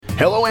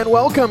Hello and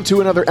welcome to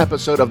another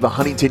episode of the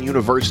Huntington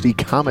University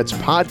Comets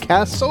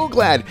podcast. So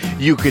glad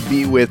you could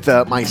be with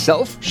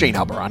myself, Shane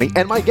Albarani,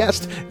 and my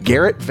guest,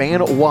 Garrett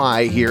Van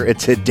Wy, here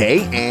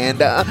today.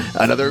 And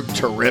another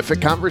terrific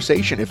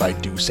conversation, if I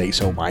do say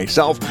so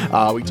myself.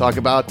 We talk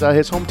about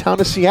his hometown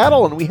of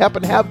Seattle, and we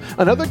happen to have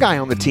another guy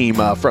on the team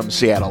from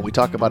Seattle. We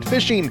talk about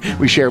fishing,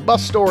 we share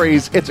bus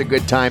stories. It's a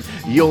good time.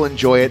 You'll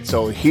enjoy it.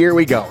 So here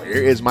we go.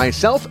 Here is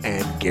myself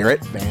and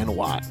Garrett Van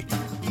Wy.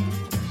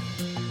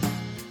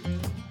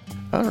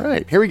 All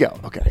right, here we go.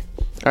 Okay.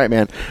 All right,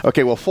 man.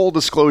 Okay, well, full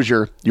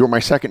disclosure, you were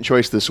my second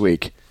choice this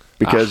week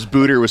because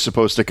Booter was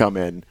supposed to come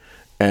in,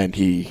 and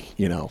he,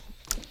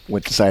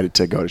 decided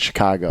to go to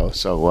Chicago.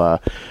 So,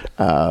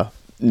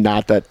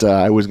 not that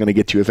I was going to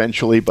get you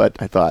eventually, but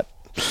I thought,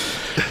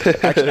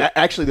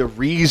 actually, the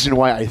reason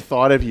why I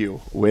thought of you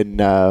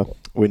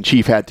when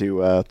Chief had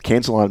to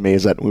cancel on me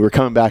is that when we were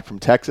coming back from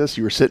Texas,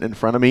 you were sitting in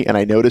front of me, and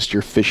I noticed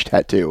your fish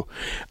tattoo.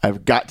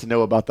 I've got to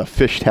know about the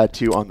fish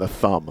tattoo on the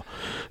thumb.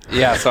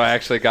 Yeah, so I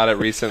actually got it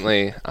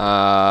recently.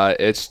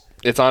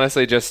 It's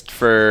honestly just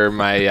for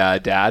my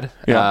dad.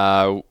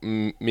 Yeah.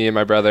 Me and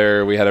my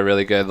brother, we had a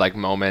really good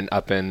moment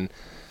up in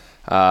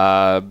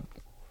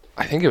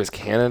I think it was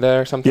Canada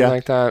or something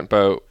like that.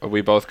 But we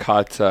both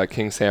caught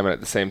king salmon at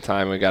the same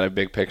time. We got a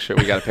big picture.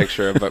 We got a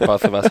picture of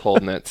both of us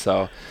holding it.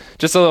 So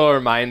just a little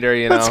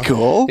reminder, That's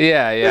cool.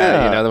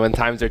 Yeah. When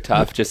times are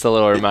tough, just a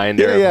little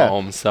reminder of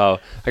home. So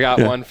I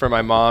got one for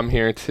my mom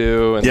here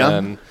too, and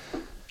then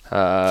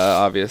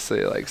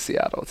obviously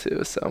Seattle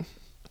too. So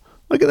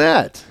look at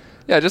that.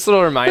 Yeah, just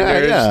little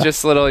reminders.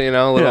 Just little,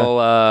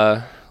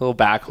 little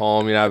back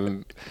home.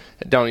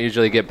 I don't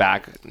usually get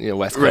back,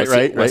 West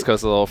Coast. West Coast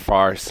is a little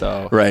far,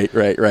 so. Right.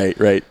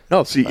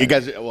 No, so you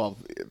guys,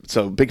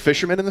 so big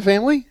fishermen in the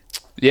family?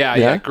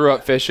 Yeah. Grew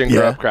up fishing,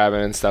 grew up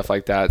crabbing and stuff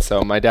like that.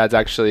 So my dad's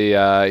actually,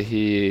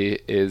 he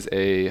is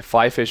a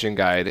fly fishing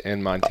guide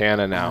in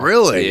Montana now.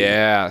 Really?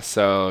 Yeah.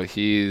 So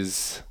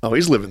he's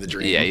living the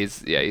dream. Yeah, he's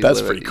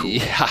That's pretty cool.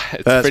 Yeah,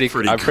 That's pretty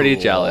cool. I'm pretty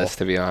jealous,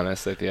 to be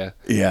honest with you.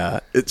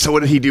 Yeah. So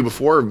what did he do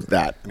before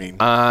that?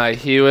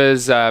 He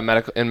was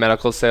in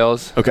medical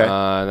sales. Okay.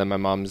 And then my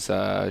mom's,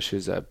 she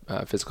was a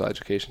physical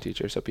education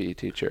teacher, so PE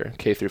teacher,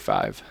 K through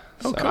 5.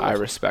 So cool. I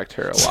respect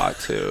her a lot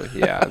too.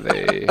 Yeah,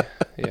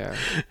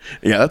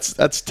 Yeah,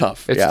 that's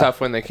tough. It's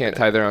tough when they can't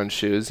tie their own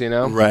shoes,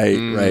 Right.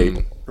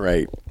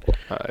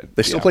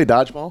 They still play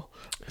dodgeball?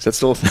 Is that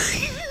still a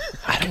thing?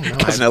 I don't know.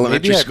 Because in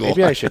elementary school.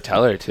 Maybe I should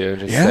tell her to.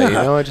 Just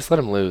say, just let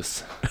them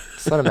loose.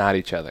 Just let them at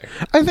each other.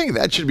 I think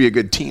that should be a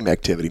good team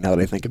activity now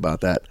that I think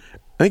about that.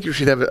 I think you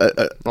should have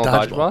a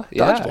dodgeball.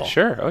 Yeah, dodgeball.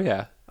 Sure. Oh,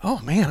 yeah. Oh,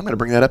 man, I'm going to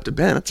bring that up to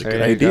Ben. That's a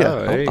good idea.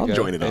 I'll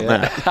join in on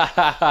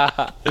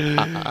that.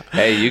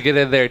 Hey, you get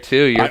in there,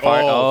 too. You're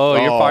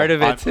part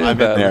of it, too. I'm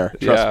in there.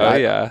 Trust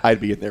me. Yeah. I'd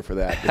be in there for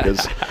that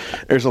because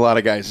there's a lot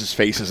of guys'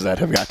 faces that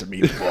have got to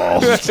meet the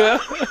balls.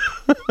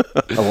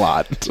 A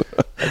lot.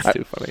 That's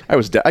too funny.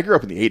 I grew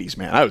up in the 80s,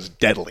 man. I was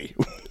deadly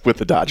with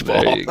the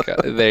dodgeball.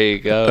 There you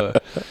go.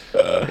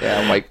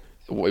 Yeah,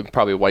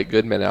 probably White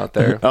Goodman out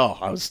there. Oh,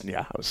 I was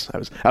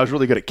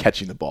really good at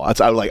catching the ball.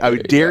 I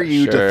would dare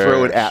you to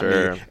throw it at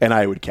me, and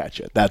I would catch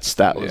it.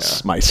 That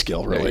was my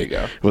skill, really. There you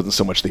go. It wasn't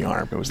so much the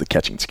arm; it was the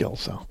catching skill.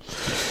 So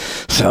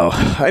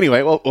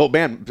anyway, well,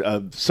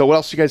 man. So what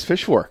else do you guys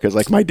fish for?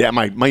 Because my dad,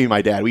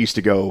 we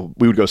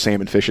would go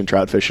salmon fishing,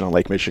 trout fishing on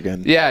Lake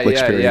Michigan. Yeah.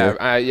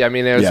 I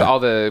mean, it was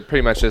all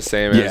pretty much the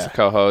same as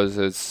cohos.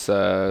 It's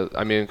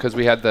because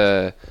we had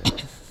the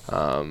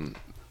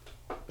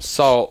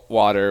salt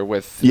water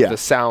with the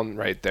sound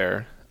right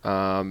there,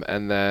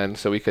 and then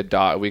so we could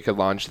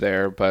launch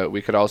there, but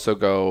we could also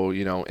go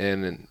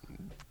in and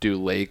do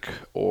lake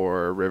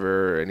or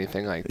river or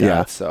anything like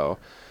that. So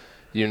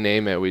you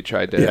name it, we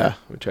tried to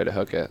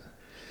hook it.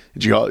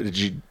 Did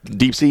you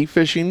deep sea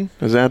fishing?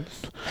 Is that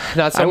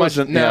not so much?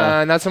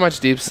 Not so much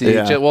deep sea.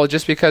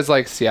 Just because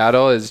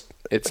Seattle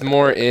it's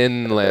more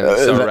inland,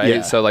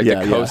 So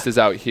the coast is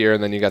out here,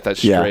 and then you got that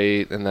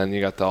strait, and then you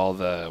got all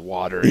the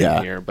water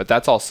in here. But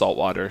that's all salt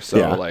water.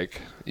 So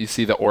you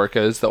see the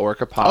orcas, the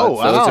orca pods. Oh,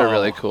 wow. Those are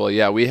really cool.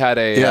 Yeah, we had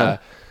a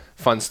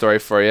fun story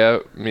for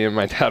you. Me and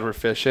my dad were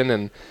fishing,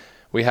 and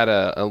we had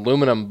an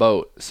aluminum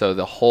boat. So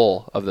the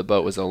hull of the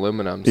boat was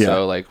aluminum. Yeah.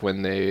 So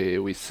when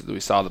we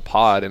saw the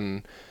pod,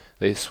 and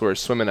they were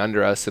swimming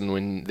under us, and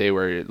when they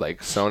were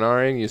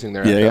sonaring using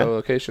their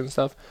echolocation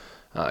stuff.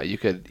 You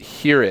could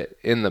hear it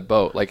in the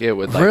boat, it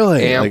would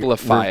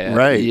amplify it.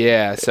 Right.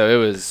 Yeah. So it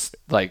was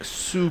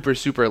super,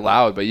 super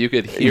loud, but you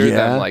could hear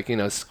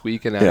them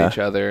squeaking at each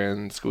other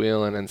and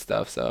squealing and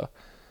stuff. So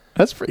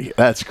that's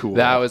cool.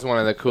 That was one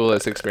of the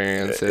coolest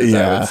experiences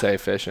I would say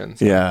fishing.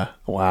 So. Yeah.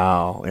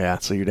 Wow. Yeah.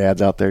 So your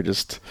dad's out there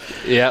just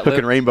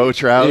hooking rainbow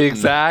trout.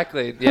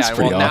 Exactly. That's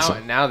pretty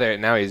awesome.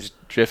 Now he's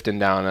drifting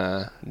down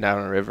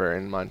a river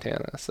in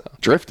Montana. So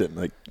drifting,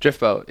 like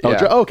drift boat. Oh,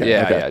 yeah. okay.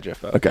 Yeah,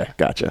 drift boat. Okay,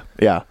 gotcha.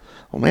 Yeah.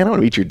 Well, man, I want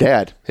to meet your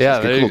dad.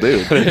 Yeah, he's a cool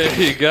dude.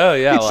 There you go.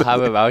 Yeah, we'll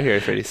have him out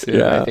here pretty soon.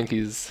 Yeah. I think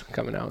he's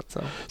coming out.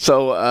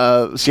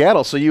 So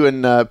Seattle. So you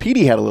and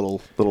Petey had a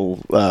little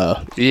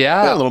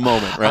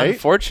moment, right?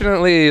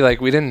 Unfortunately,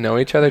 like we didn't know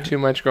each other too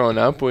much growing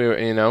up. We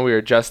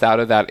were just out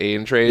of that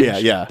age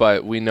range. Yeah.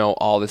 But we know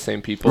all the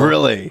same people.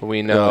 Really?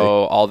 We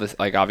know all this,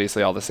 like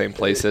obviously all the same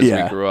places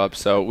we grew up.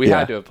 So we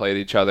had to have played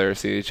each other,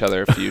 seen each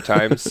other a few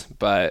times,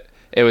 but.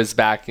 It was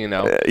back,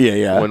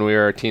 when we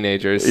were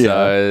teenagers.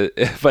 Yeah.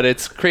 But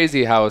it's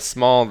crazy how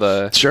small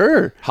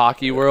the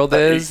hockey world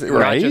is,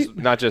 right?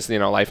 Not just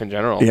life in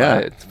general. Yeah,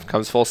 but it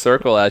comes full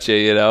circle at you,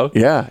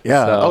 Yeah.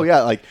 So.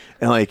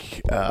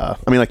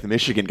 The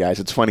Michigan guys.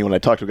 It's funny when I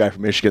talk to a guy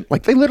from Michigan,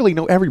 like they literally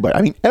know everybody.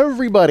 I mean,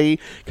 everybody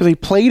because they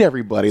played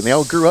everybody and they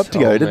all grew up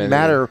together. It didn't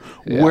matter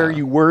where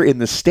you were in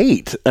the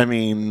state. I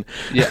mean,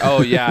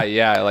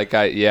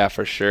 yeah.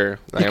 For sure.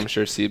 Like, I'm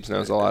sure Siebes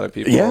knows a lot of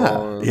people.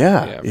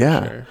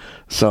 Yeah. Sure.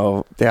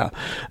 So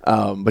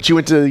but you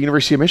went to the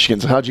University of Michigan.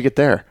 So how'd you get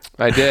there?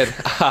 I did.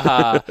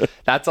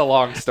 That's a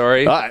long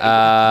story. There's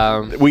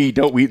no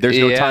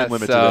time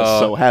limit to this,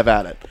 so have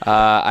at it.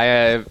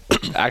 I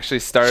actually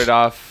started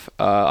off,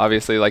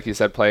 obviously, like you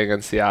said, playing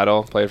in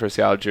Seattle, played for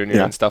Seattle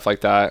Junior and stuff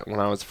like that. When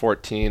I was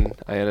 14,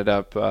 I ended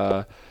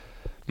up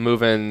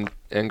moving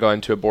and going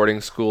to a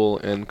boarding school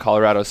in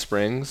Colorado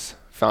Springs,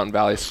 Fountain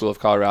Valley School of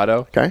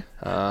Colorado. Okay.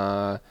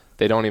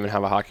 They don't even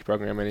have a hockey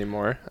program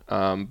anymore.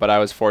 But I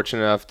was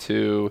fortunate enough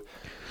to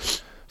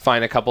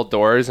find a couple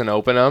doors and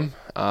open them.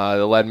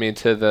 That led me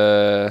to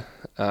the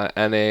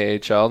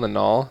NAHL, the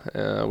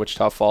NAHL,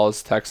 Wichita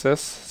Falls,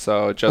 Texas.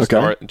 So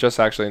just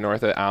actually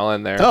north of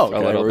Allen there for a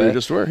little bit. You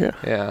just were, yeah.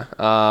 Yeah.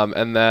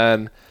 And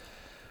then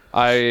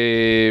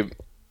I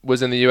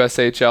was in the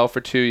USHL for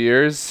 2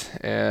 years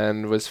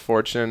and was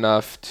fortunate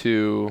enough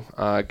to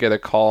get a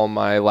call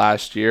my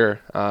last year.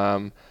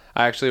 I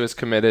actually was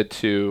committed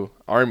to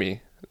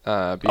Army.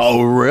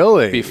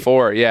 Really?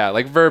 Before,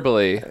 like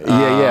verbally.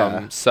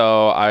 Yeah.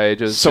 So I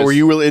just. So were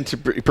you really into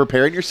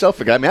preparing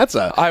yourself? I mean, that's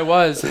a. I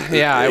was.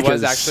 Yeah, I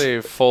was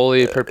actually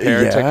fully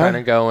prepared to kind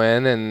of go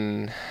in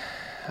and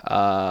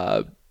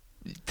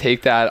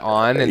take that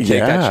on and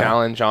take that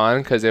challenge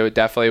on because it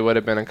definitely would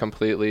have been a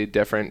completely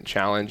different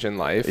challenge in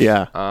life.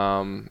 Yeah.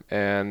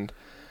 And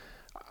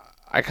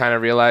I kind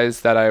of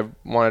realized that I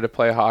wanted to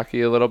play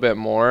hockey a little bit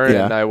more,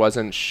 and I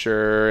wasn't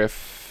sure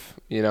if.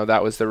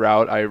 That was the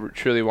route I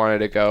truly wanted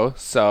to go.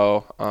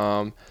 So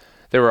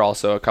there were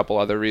also a couple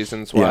other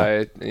reasons why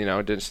it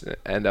didn't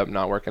end up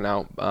not working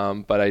out.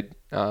 But I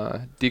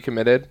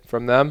decommitted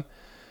from them.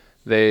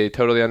 They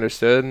totally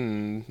understood,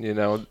 and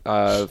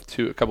a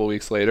couple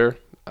weeks later,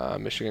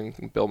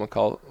 Michigan, Bill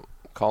McCall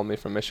called me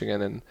from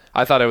Michigan, and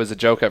I thought it was a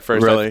joke at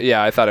first. Really?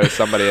 I thought it was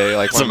somebody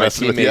like one of my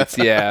teammates.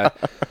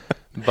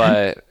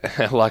 But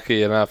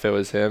lucky enough, it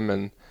was him,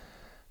 and.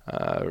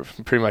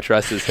 Pretty much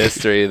rest is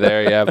history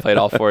there. I played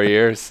all 4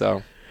 years.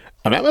 So,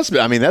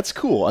 that's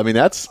cool.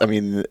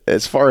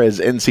 As far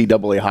as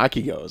NCAA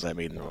hockey goes,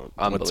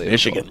 what's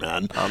Michigan,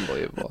 man?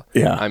 Unbelievable.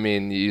 Yeah.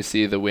 You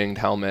see the winged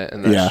helmet,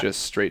 and that's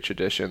just straight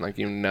tradition. Like,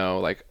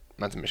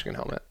 that's a Michigan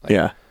helmet.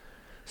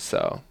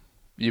 So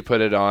you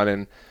put it on,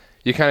 and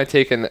you kind of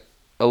take a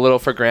little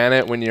for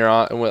granted when you're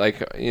on,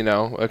 like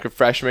a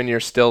freshman, you're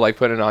still like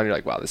putting it on. You're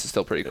like, wow, this is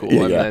still pretty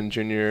cool. And then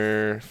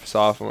junior,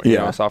 sophomore,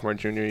 sophomore,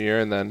 junior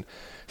year, and then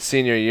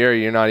senior year,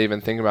 you're not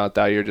even thinking about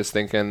that. You're just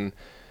thinking,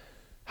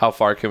 how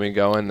far can we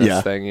go in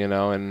this thing,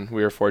 And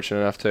we were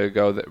fortunate enough to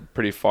go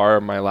pretty far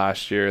my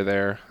last year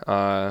there.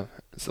 So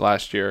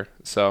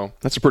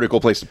that's a pretty cool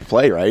place to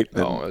play, right? It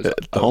was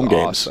home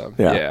games. Awesome.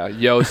 Yeah.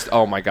 Yost.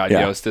 Oh my God,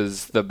 Yost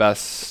is the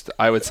best.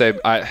 I would say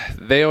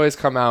they always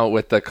come out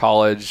with the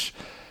college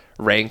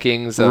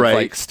rankings of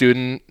like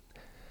student.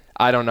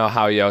 I don't know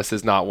how Yost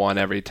is not one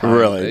every time.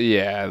 Really?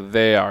 Yeah,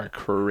 they are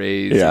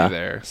crazy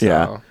there. So.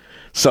 Yeah.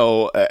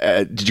 So,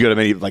 did you go to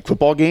many like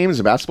football games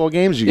and basketball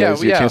games? Did you guys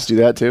get a chance to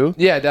do that too?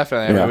 Yeah,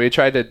 definitely. We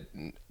tried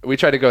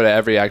to go to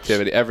every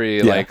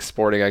activity, like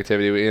sporting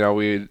activity.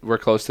 We were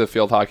close to the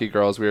field hockey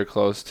girls. We were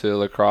close to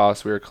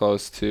lacrosse. We were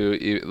close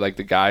to like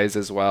the guys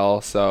as well.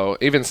 So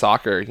even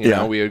soccer,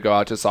 we would go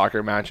out to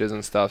soccer matches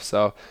and stuff.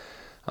 So,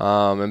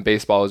 and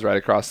baseball was right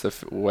across the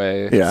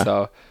way. Yeah.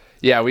 So.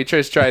 Yeah, we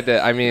just tried to.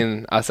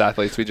 Us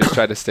athletes, we just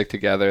tried to stick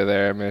together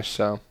there, Mish.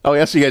 So. Oh,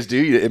 yes, you guys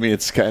do.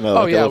 It's kind of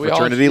like a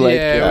fraternity,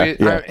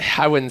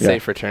 I wouldn't say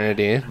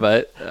fraternity,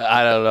 but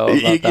I don't know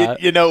about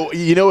that. You know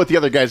what the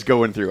other guy's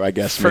going through, I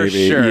guess. For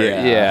maybe. Sure.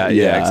 Yeah,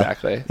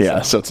 exactly.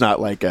 Yeah, so it's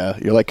not like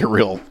you're like a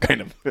real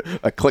kind of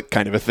a clique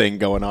kind of a thing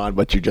going on,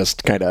 but you're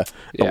just kind of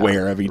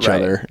aware of each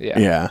other.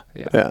 Yeah.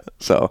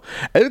 So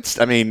it's,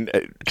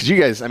 because you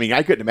guys,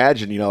 I couldn't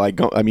imagine,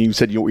 you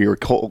said you were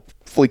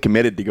fully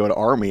committed to go to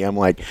Army. I'm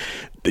like,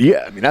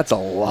 that's a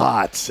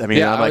lot. So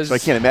I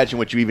can't imagine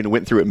what you even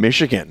went through at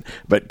Michigan,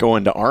 but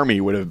going to Army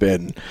would have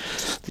been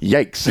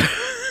yikes.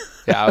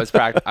 Yeah,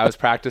 I was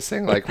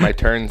practicing like my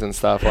turns and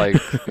stuff, like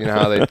you know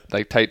how they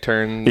like tight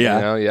turn.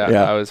 Yeah,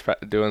 I was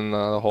doing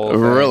the whole thing.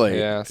 Really?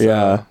 Yeah.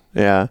 So.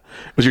 Yeah.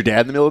 Was your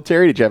dad in the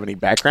military? Did you have any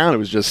background? It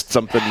was just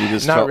something you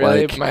just not felt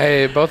really.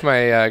 like. Both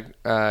my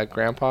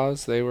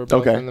grandpas, they were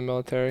both in the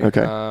military.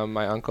 Okay.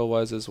 My uncle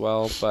was as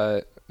well,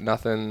 but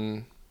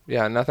nothing.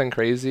 Yeah, nothing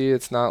crazy.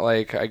 It's not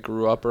like I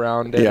grew up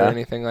around it or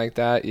anything like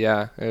that.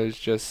 Yeah, it was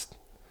just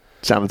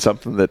sounded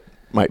something that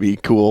might be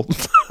cool.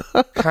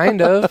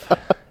 Kind of.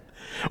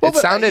 Well, it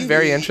sounded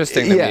very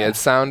interesting to me. It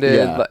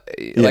sounded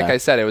like I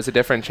said, it was a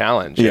different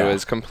challenge. It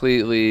was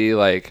completely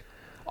like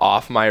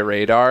off my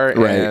radar,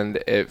 and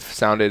it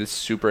sounded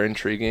super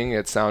intriguing.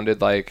 It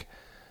sounded like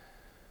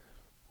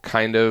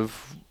kind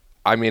of.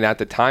 I mean, at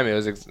the time, it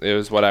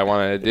was what I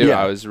wanted to do.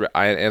 I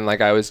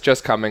was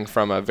just coming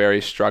from a very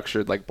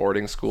structured like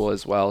boarding school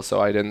as well, so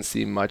I didn't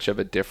see much of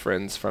a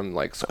difference from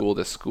like school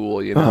to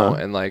school, you know.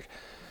 And like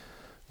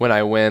when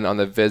I went on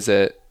the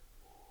visit,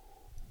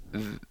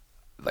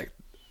 like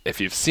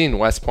if you've seen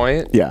West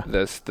Point,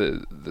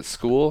 the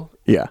school,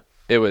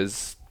 it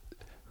was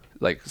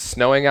like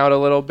snowing out a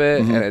little bit,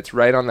 and it's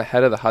right on the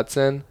head of the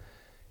Hudson.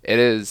 It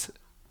is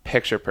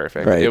picture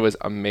perfect. It was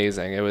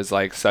amazing. It was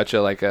like such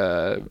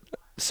a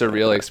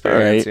surreal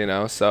experience, you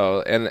know.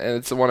 So and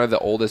it's one of the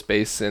oldest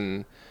bases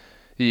in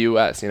the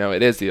U.S. You know,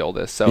 it is the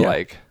oldest. So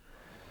like,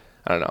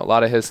 I don't know, a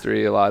lot of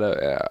history,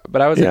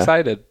 but I was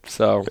excited.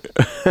 So,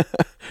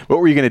 what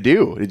were you gonna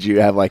do? Did you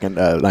have like an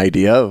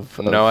idea of?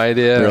 No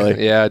idea.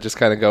 Really? Yeah, just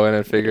kind of go in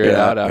and figure it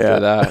out after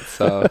that.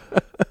 So.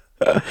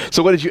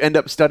 So what did you end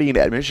up studying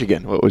at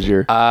Michigan? What was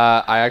your?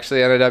 I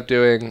actually ended up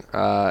doing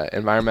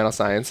environmental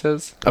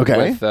sciences.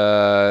 Okay.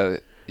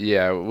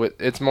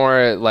 It's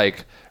more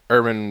like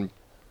urban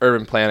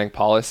planning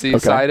policy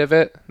side of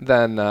it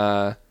than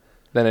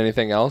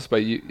anything else.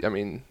 But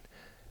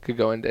could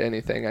go into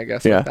anything, I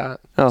guess, with that.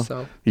 Oh,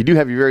 so you do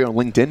have your very own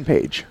LinkedIn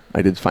page.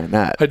 I did find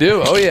that. I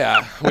do. Oh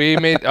yeah, they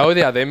made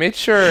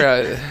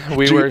sure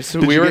did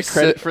you get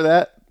credit for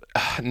that?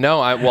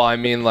 No,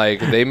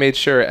 they made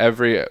sure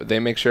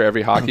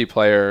every hockey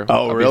player.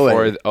 Oh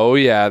really?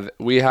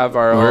 We have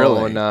our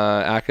own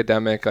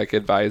academic like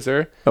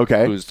advisor.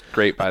 Okay. Who's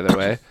great, by the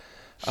way.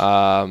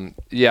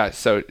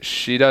 So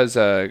she does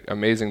an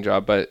amazing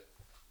job, but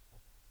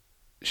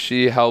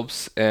she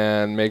helps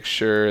and makes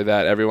sure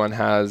that everyone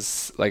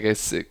has like a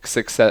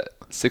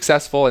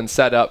successful and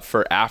set up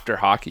for after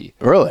hockey.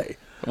 Really?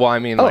 Well,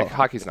 like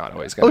hockey's not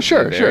always going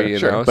to be there,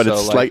 sure. But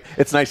so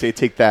it's nice they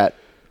take that,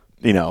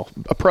 you know,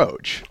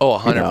 approach. Oh,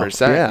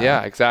 100%.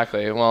 Yeah,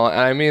 exactly. Well,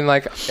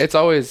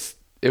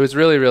 it was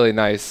really, really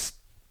nice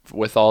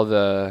with all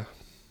the,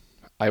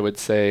 I would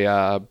say,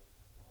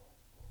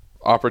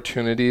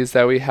 opportunities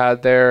that we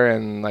had there,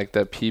 and like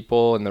the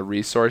people and the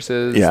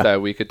resources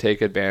that we could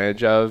take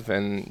advantage of,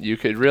 and you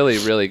could really,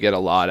 really get a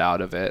lot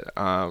out of it.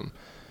 And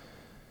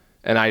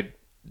I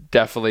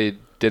definitely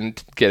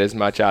didn't get as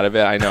much out of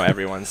it. I know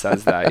everyone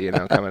says that, you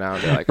know, coming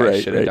out, they're like,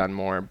 I should have done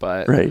more,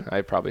 but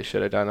I probably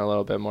should have done a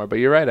little bit more. But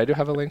you're right, I do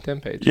have a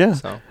LinkedIn page. Yeah.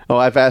 So. Oh,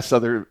 I've asked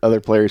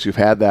other players who've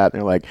had that, and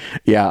they're like,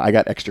 yeah, I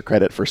got extra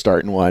credit for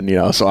starting one, you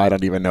know, so I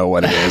don't even know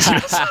what it is.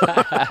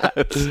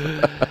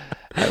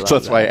 So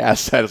that's why I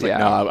asked that. It's like,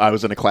 no, I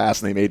was in a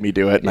class and they made me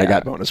do it, and I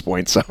got bonus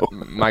points. So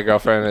my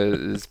girlfriend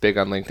is big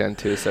on LinkedIn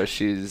too, so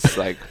she's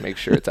like, make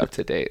sure it's up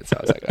to date. So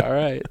I was like, all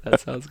right,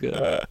 that sounds good.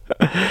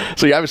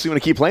 So you obviously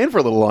want to keep playing for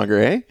a little longer,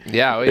 eh?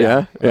 Yeah.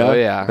 Oh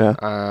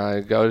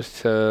yeah.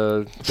 Goes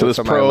to so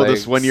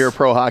this 1 year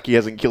pro hockey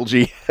hasn't killed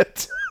you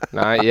yet.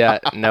 Not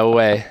yet. No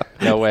way.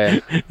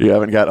 You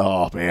haven't got.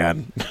 Oh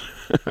man.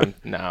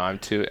 I'm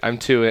too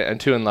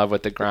in love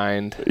with the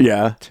grind.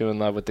 Yeah. Too in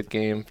love with the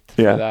game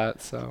for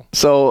that. So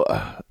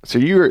this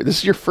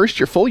is your first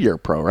full year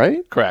pro,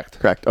 right? Correct.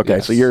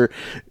 Okay. Yes.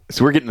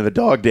 So we're getting to the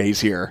dog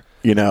days here,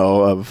 you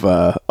know, of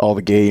all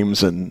the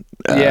games and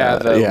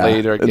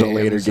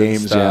later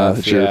games.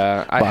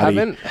 I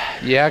haven't.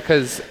 Yeah,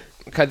 because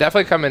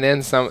definitely coming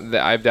in,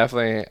 I've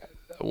definitely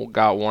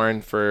got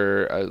warned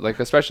for like,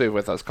 especially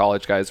with us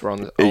college guys, we're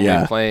only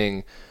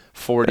playing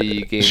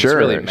 40 games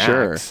really max.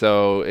 Sure.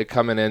 So it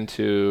coming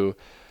into,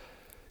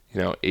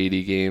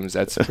 80 games,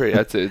 it's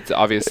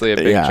obviously a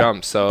big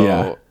jump.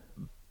 So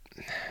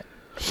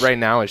right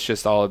now it's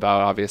just all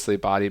about obviously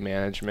body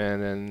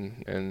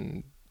management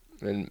and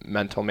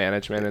mental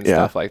management and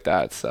stuff like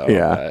that. So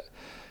but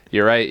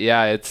you're right.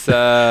 Yeah, it's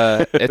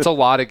a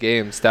lot of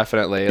games,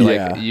 definitely.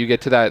 Like you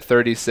get to that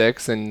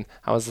 36, and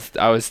I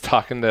was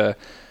talking to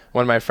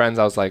one of my friends.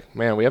 I was like,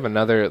 man, we have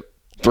another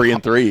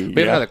 3-3.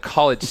 We have another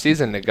college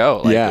season to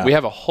go. Like we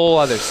have a whole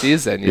other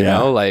season, you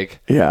know,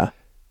 like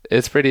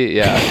it's pretty,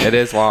 it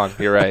is long.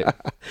 You're right.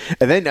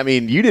 And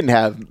then, you didn't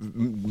have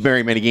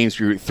very many games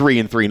through 3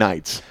 and 3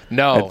 nights.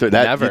 No,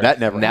 never. That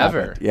never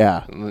happened.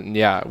 Yeah.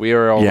 Yeah. We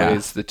were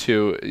always the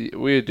two,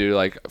 we would do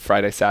like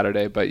Friday,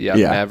 Saturday, but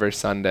never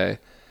Sunday.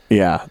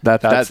 Yeah.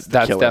 That's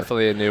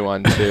definitely a new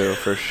one too,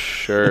 for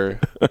sure.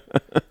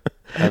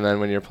 And then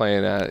when you're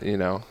playing at,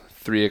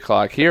 3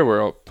 o'clock here,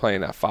 we're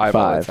playing at 5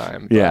 all the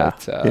time.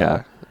 But,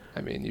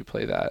 you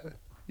play that.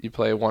 you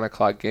play a 1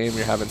 o'clock game,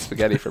 you're having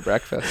spaghetti for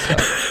breakfast.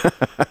 So.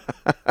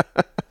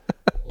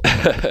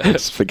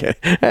 Spaghetti.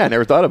 I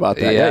never thought about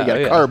that. Yeah, you got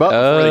to carb up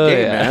for the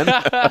game, man.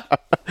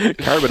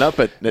 Carbon up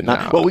at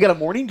 9. Well, we got a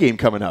morning game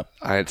coming up.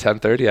 At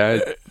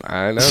 10:30.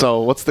 I know.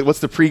 So what's the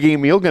pregame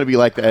meal going to be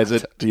like?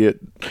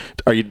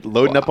 Are you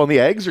loading up on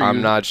the eggs? Or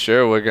I'm not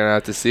sure. We're going to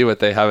have to see what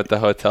they have at the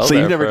hotel. So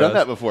you've never done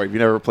that before? Have you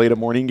never played a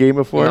morning game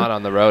before? Not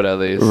on the road, at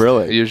least.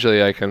 Really?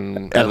 Usually I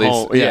can at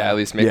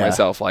least make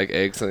myself like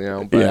eggs.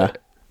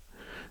 But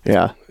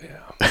yeah.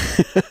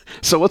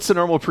 So what's the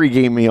normal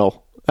pregame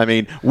meal? I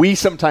mean, we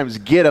sometimes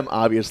get them,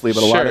 obviously,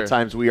 but a lot of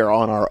times we are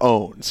on our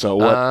own. So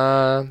what?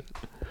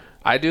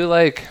 I do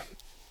I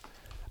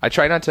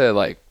try not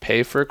to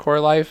pay for Core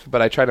Life,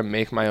 but I try to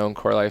make my own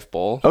Core Life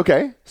bowl.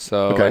 Okay.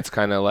 So it's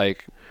kind of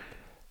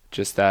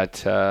just that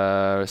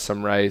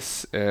some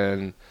rice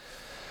and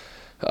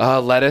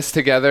lettuce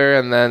together,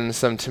 and then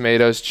some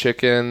tomatoes,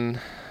 chicken,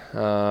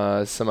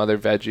 some other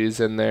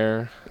veggies in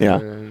there. Yeah.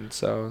 And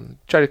so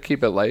try to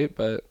keep it light,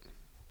 but.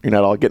 You're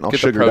not all getting all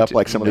sugared up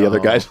like some of the other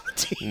guys on the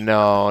team.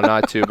 No,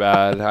 not too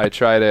bad. I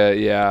try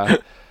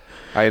to,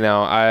 I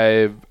know.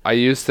 I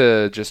used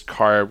to just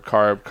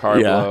carb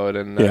load,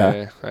 and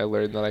I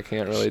learned that I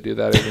can't really do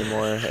that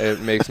anymore.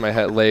 It makes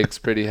my legs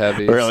pretty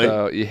heavy. Really?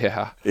 So,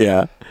 yeah.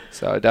 Yeah.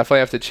 So I definitely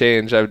have to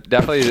change. I'm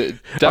definitely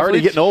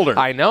already getting older.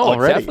 I know.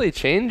 Already. It's definitely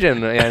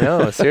changing. I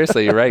know.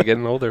 Seriously, you're right.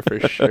 Getting older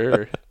for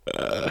sure.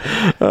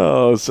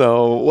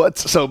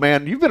 So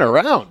man, you've been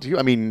around.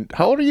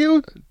 How old are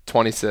you?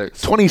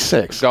 26.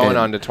 26. Going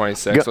on to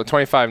 26. So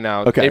 25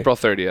 now. Okay. April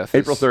 30th.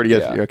 April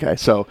 30th. Yeah. Okay.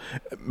 So,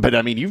 but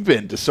you've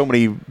been to so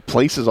many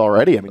places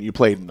already. You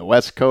played in the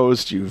West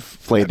Coast. You've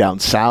played down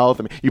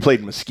south. You played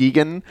in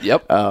Muskegon.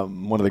 Yep.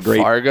 One of the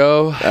great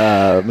Fargo.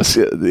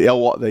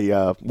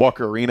 The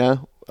Walker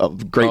Arena.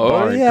 Great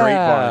barn. Yeah. Great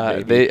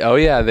barn. Baby.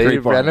 They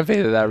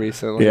renovated that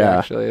recently. Yeah.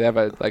 Actually, they have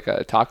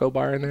a taco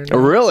bar in there now. Oh,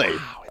 really?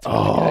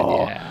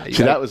 Oh, yeah.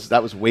 See,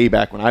 that was way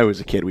back when I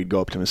was a kid. We'd go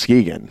up to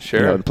Muskegon,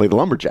 and play the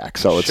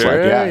Lumberjacks. So it's So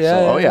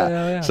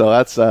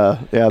that's the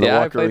Walker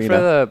I played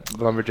Arena for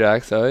the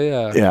Lumberjacks. Oh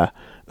yeah. Yeah.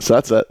 So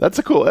that's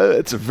a cool.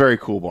 It's a very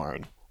cool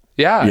barn.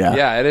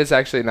 Yeah. It is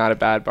actually not a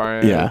bad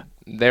barn. Yeah.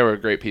 They were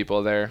great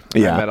people there.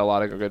 Yeah. I met a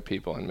lot of good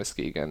people in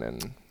Muskegon,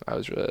 and I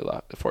was really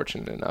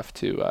fortunate enough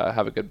to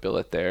have a good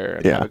billet there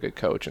and have a good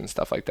coach and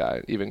stuff like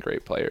that. Even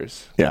great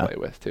players to play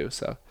with too.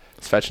 So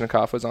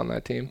Svechnikov was on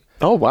that team.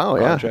 Oh wow!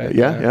 Andre,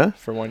 yeah.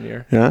 For 1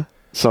 year. Yeah.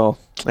 So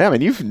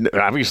you've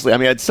obviously.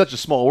 It's such a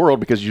small world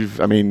because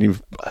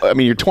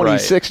you're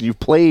 26 and you've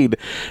played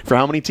for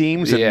how many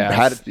teams and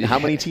had how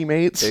many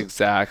teammates?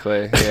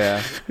 Exactly.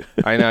 Yeah.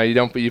 I know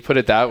you put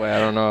it that way. I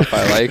don't know if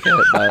I like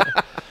it, but.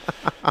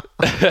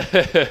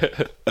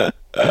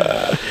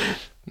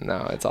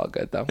 No, it's all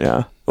good though.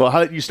 Yeah.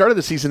 Well, you started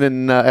the season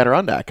in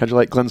Adirondack. How'd you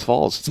like Glens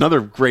Falls? It's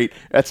another great.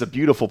 That's a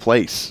beautiful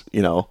place.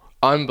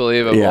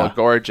 Unbelievable,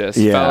 gorgeous.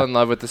 Yeah. Fell in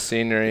love with the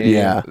scenery.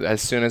 Yeah.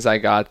 As soon as I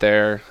got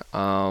there,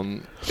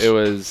 it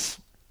was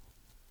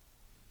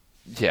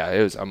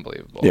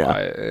unbelievable. Yeah.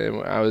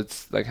 I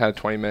was had a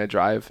 20-minute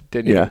drive.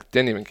 Didn't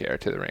even care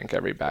to the rink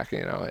every back.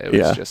 It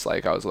was just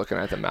I was looking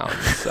at the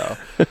mountains. So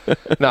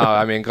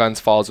no, Glens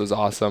Falls was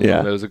awesome.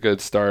 Yeah. It was a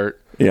good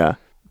start. Yeah.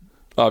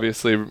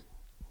 Obviously,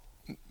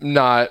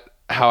 not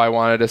how I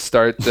wanted to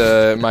start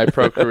my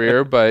pro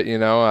career, but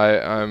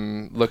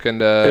I'm looking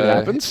to. It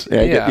happens.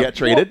 Yeah.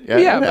 Traded.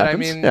 Well, but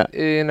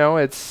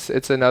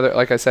it's another.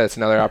 Like I said, it's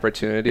another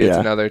opportunity. It's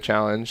another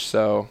challenge.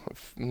 So,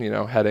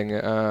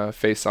 heading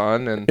face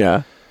on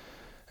and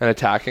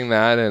attacking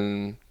that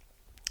and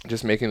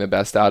just making the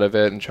best out of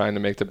it and trying to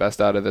make the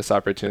best out of this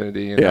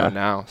opportunity.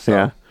 Now. So.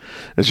 Yeah.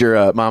 Does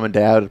your mom and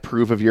dad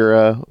approve of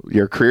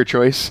your career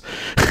choice?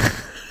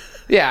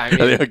 Yeah, Are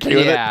they okay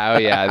with it? Oh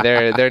yeah,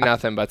 they're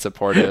nothing but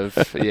supportive.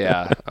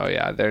 Yeah,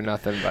 they're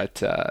nothing but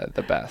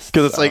the best.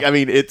 Because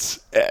it's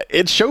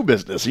it's show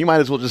business. You might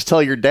as well just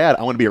tell your dad,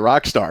 "I want to be a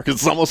rock star," because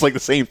it's almost like the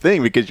same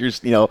thing. Because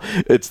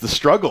it's the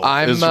struggle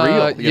is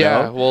real.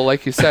 Well,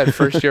 like you said,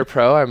 first year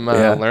pro, I'm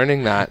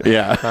learning that.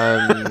 Yeah,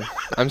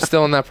 I'm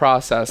still in that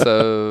process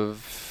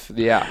of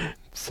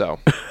So.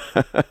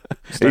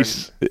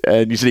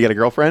 And you said you got a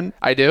girlfriend?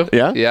 I do.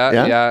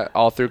 Yeah.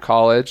 All through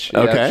college.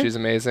 Okay. Yeah, she's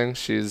amazing.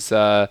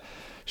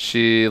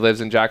 She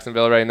lives in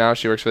Jacksonville right now.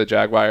 She works for the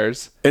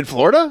Jaguars. In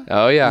Florida?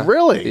 Oh yeah.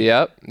 Really?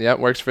 Yep.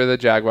 Works for the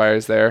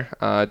Jaguars there.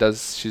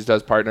 She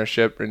does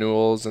partnership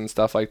renewals and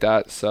stuff like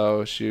that.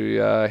 So she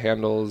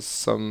handles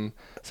some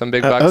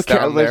big bucks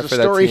down there for that team. There's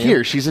a story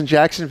here. She's in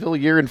Jacksonville.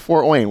 You're in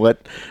Fort Wayne.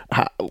 Met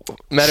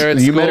her at school.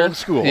 You met her in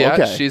school. Yeah,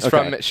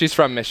 okay. She's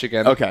from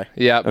Michigan. Okay.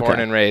 Yeah, born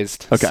and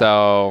raised. Okay.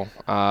 So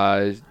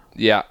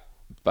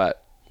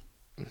but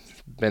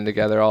been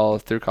together all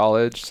through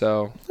college.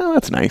 So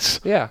that's nice.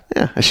 Yeah.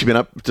 Has she been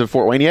up to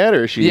Fort Wayne yet,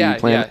 or is she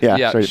planning?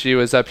 Yeah. She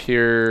was up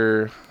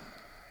here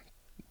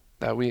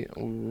that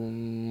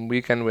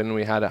weekend when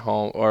we had at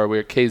home, or we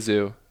were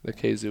the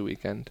Kazoo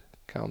weekend,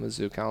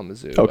 Kalamazoo.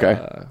 Okay.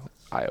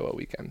 Iowa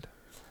weekend.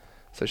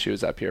 So she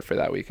was up here for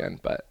that weekend,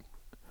 but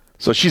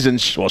So she's in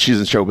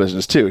show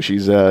business too.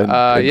 She's in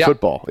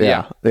football.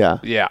 Yeah.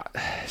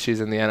 She's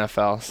in the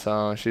NFL,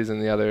 so she's in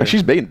the other.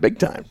 She's big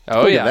time.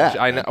 Oh yeah,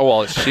 I know.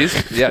 Well,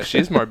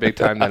 she's more big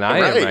time than I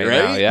am right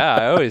now. Yeah,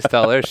 I always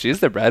tell her she's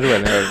the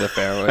breadwinner of the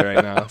family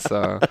right now.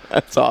 So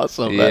that's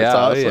awesome. That's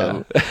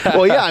awesome.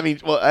 Well, yeah.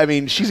 I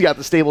mean, she's got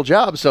the stable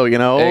job, so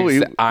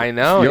I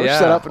know. You're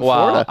set up in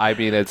Florida. I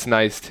mean, it's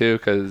nice too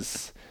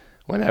because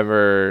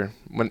whenever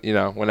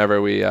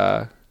we.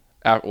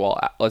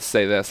 Let's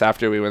say this: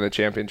 after we win the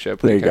championship,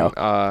 there you go.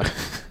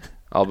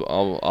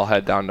 I'll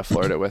head down to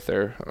Florida with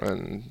her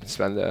and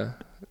spend a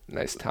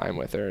nice time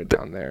with her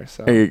down there.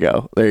 So there you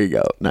go.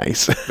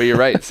 Nice. But you're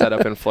right, set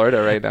up in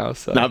Florida right now.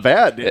 So not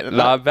bad.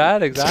 Not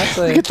bad,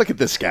 exactly. Look at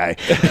this guy.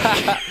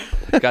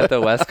 Got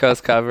the West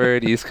Coast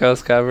covered, East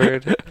Coast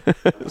covered.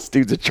 This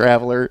dude's a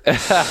traveler.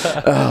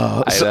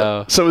 I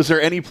know. So is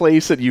there any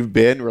place that you've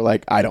been where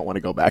like I don't want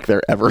to go back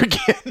there ever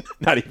again?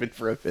 Not even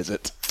for a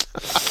visit.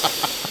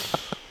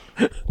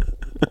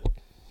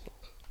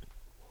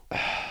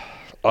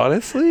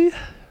 Honestly,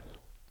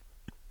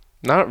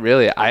 not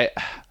really. I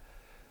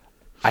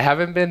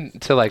haven't been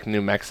to like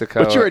New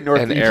Mexico. But you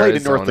played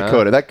in North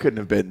Dakota. That couldn't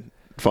have been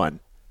fun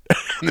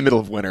in the middle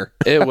of winter.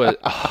 It was.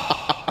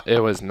 It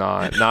was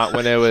not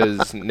when it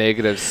was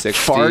negative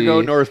 60. Fargo,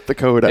 North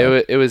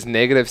Dakota. It was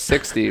negative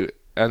 60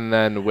 and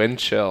then wind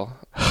chill.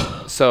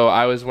 So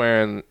I was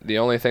wearing, the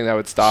only thing that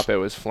would stop it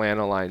was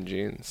flannel line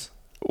jeans.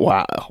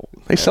 Wow.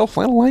 They sell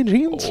flannel line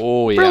jeans?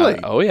 Oh, yeah. Really?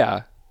 Oh,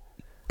 yeah.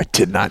 I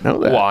did not know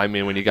that. Well, I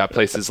mean, when you got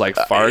places like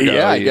Fargo.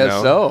 Yeah, I guess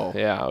so.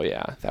 Yeah, oh,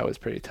 yeah. That was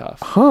pretty tough.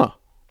 Huh.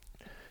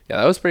 Yeah,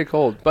 that was pretty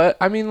cold. But,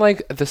 I mean,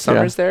 like, the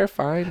summer's there,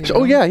 fine.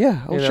 Oh,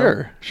 yeah. Oh,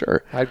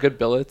 sure. Had good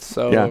billets,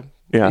 so.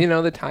 Yeah. You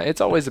know, the time. It's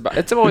always about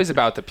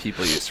the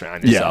people you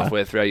surround yourself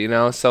with, right? You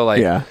know? So,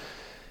 like,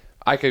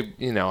 I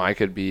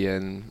could be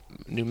in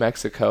New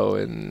Mexico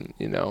and,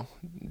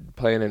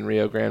 playing in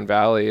Rio Grande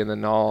Valley, and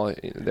then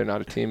they're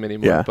not a team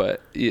anymore. Yeah.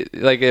 But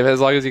like, as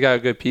long as you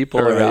got good people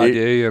around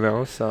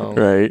you, so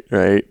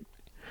right.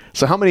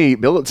 So how many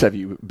billets have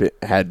you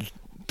had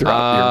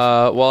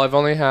throughout your? Well, I've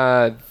only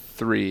had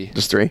 3.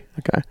 Just 3?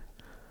 Okay.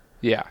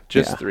 Yeah,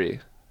 just 3.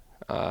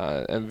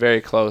 I'm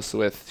very close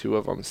with 2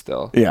 of them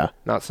still. Yeah.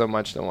 Not so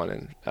much the one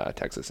in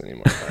Texas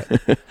anymore.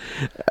 But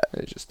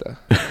it's just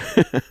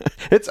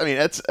it's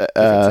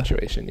a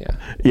situation. Yeah.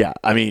 Yeah.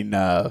 I mean,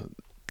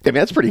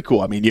 that's pretty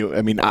cool. I've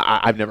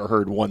never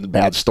heard one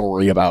bad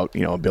story about,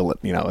 a billet,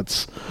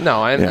 it's.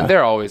 No, and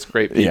they're always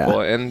great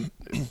people. Yeah. And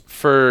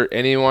for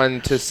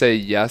anyone to say,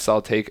 yes,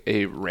 I'll take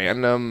a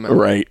random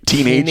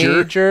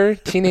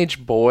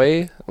teenage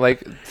boy,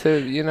 like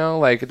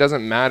it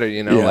doesn't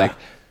matter, like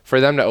for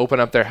them to open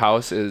up their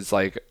house is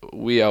like,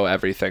 we owe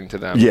everything to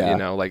them, even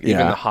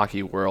the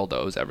hockey world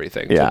owes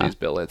everything to these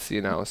billets,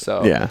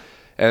 so. Yeah.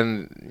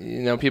 And,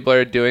 people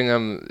are being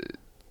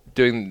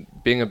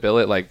a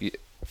billet, like,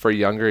 for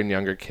younger and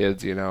younger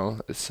kids,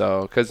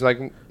 so because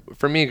like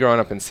for me growing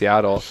up in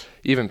Seattle,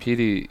 even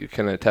Petey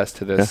can attest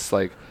to this,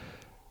 like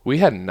we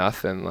had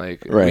nothing,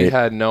 like we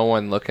had no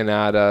one looking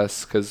at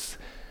us because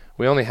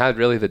we only had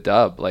really the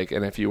dub, like,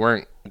 and if you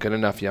weren't good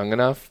enough, young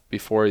enough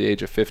before the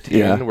age of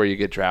 15 where you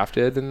get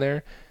drafted in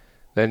there,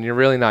 then you're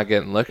really not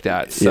getting looked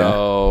at.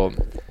 So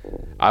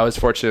I was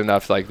fortunate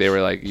enough, like they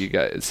were like,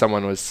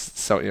 someone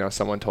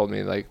told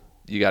me like,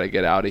 you got to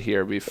get out of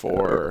here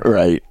before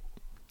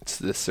it's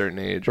this certain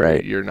age,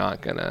 you're not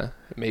gonna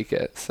make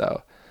it.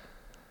 So,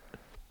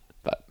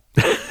 but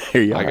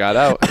I got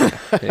out.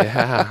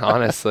 Yeah,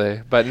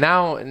 honestly. But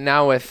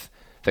now with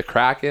the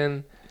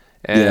Kraken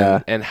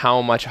and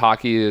how much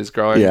hockey is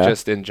growing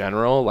just in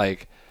general,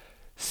 like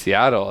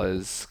Seattle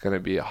is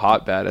gonna be a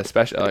hotbed,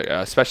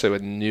 especially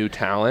with new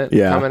talent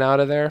coming out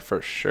of there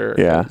for sure.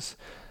 Yeah.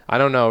 I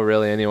don't know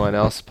really anyone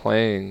else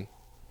playing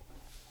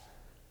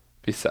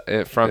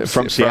from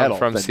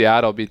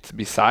Seattle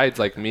besides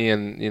like me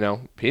and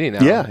Petey now.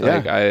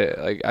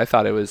 I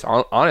thought it was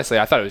honestly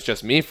I thought it was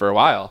just me for a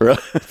while.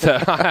 Really? So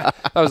I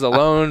was a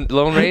lone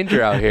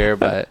ranger out here,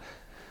 but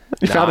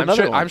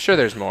I'm sure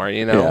there's more,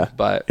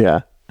 but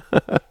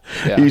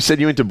You said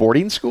you went to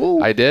boarding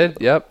school? I did.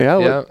 Yep.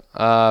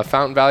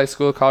 Fountain Valley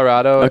School,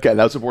 Colorado. Okay,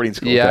 that was a boarding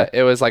school. Yeah,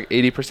 it was like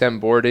 80%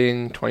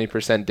 boarding,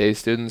 20% day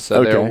students.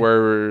 So there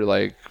were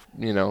like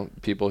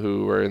people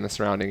who were in the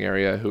surrounding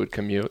area who would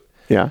commute.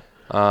 Yeah.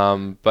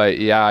 But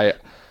yeah,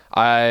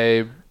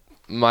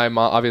 my mom,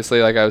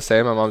 obviously, like I was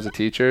saying, my mom's a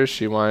teacher.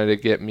 She wanted to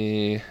get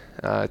me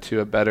to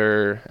a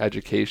better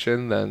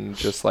education than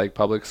just like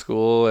public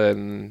school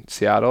in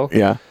Seattle.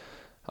 Yeah.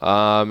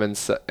 And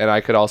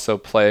I could also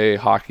play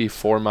hockey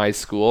for my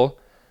school.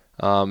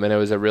 And it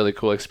was a really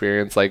cool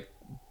experience, like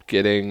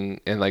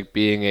getting and like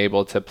being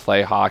able to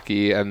play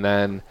hockey and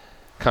then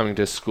coming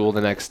to school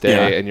the next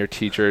day and your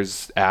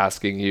teacher's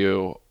asking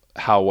you,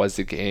 how was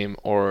the game?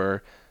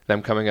 Or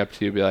them coming up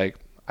to you be like,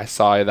 I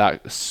saw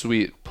that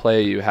sweet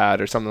play you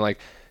had, or something. Like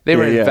they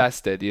were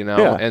invested,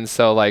 and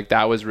so like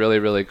that was really,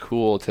 really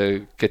cool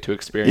to get to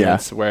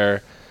experience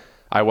where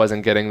I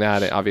wasn't getting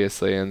that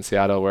obviously in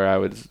Seattle, where I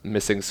was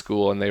missing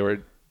school and they were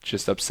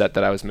just upset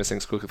that I was missing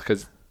school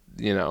because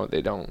they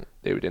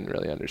didn't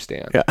really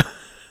understand. Yeah.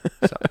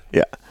 So.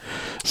 Yeah.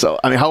 So,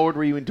 I mean, how old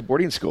were you into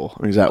boarding school?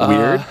 I mean, is that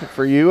weird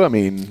for you? I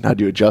mean, how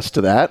do you adjust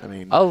to that? I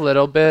mean, a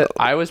little bit.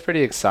 I was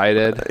pretty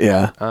excited.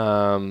 Yeah.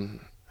 I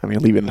mean,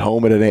 leaving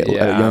home at a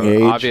young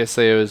age.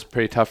 Obviously, it was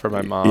pretty tough for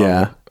my mom.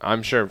 Yeah.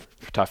 I'm sure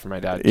tough for my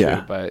dad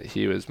too, but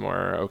he was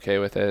more okay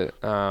with it.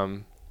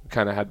 Kind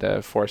of had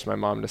to force my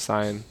mom to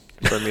sign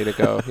for me to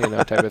go,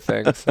 type of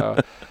thing. So.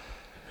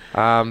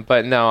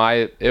 But no,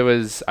 I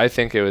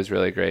think it was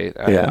really great.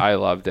 I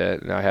loved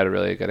it, and I had a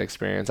really good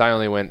experience. I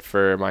only went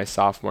for my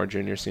sophomore,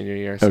 junior, senior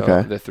year,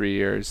 so the 3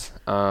 years.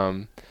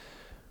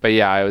 But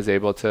yeah, I was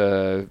able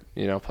to,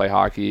 play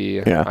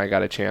hockey. Yeah. I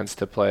got a chance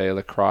to play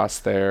lacrosse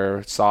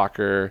there,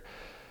 soccer.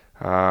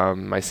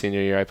 My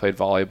senior year, I played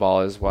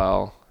volleyball as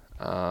well.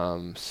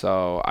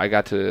 So I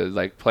got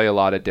to play a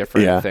lot of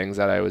different things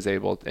that I was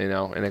able,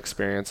 and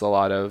experience a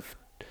lot of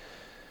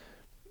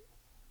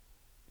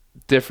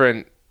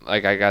different,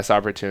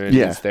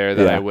 opportunities there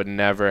that I would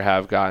never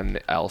have gotten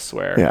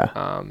elsewhere.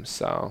 Yeah.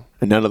 So.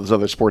 And none of those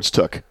other sports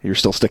took. You're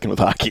still sticking with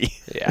hockey.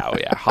 Yeah. Oh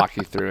yeah.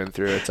 Hockey through and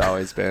through. It's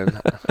always been.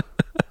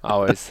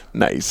 Always.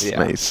 Nice.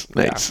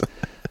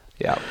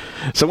 Yeah.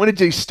 So when did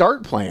you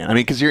start playing? I mean,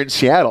 because you're in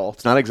Seattle,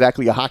 it's not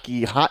exactly a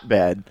hockey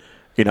hotbed.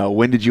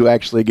 When did you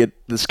actually get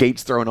the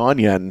skates thrown on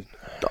you and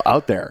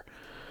out there?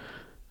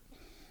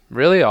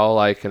 Really, all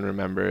I can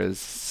remember is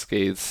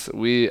skates.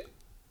 Me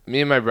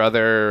and my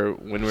brother,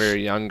 when we were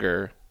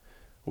younger,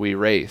 we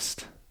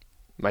raced.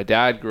 My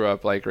dad grew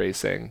up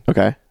racing.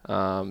 Okay.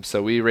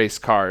 So we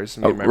raced cars.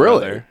 Me and my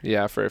brother.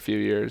 Yeah, for a few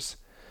years.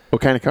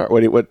 What kind of car?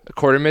 What?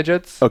 Quarter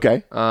midgets.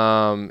 Okay.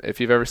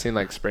 If you've ever seen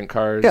sprint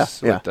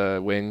cars with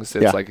the wings,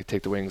 it's you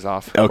take the wings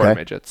off. Quarter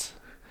midgets.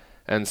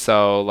 And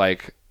so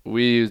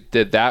we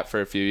did that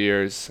for a few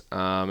years,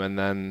 and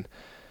then.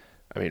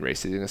 I mean,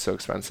 racing is so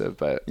expensive,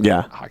 but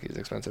hockey is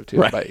expensive too.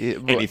 Right. But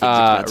anything's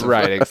expensive.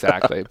 Right,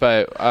 exactly.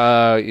 But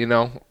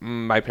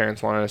my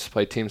parents wanted us to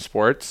play team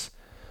sports,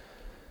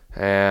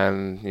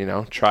 and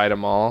tried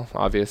them all,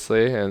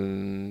 obviously,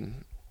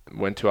 and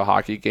went to a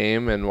hockey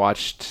game and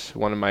watched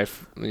one of my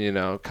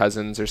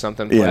cousins or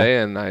something play,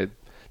 and I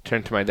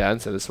turned to my dad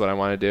and said, "This is what I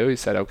want to do." He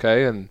said,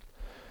 "Okay," and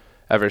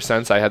ever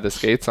since I had the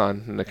skates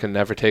on, and I could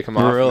never take them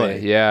off. Really?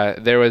 Me.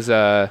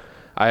 Yeah.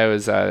 I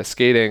was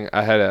skating.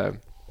 I had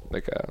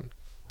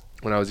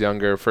when I was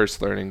younger, first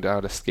learning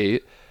how to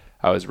skate,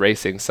 I was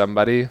racing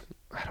somebody.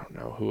 I don't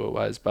know who it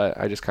was, but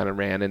I just kind of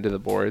ran into the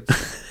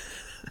boards.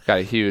 Got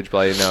a huge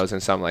bloody nose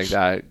and something like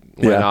that.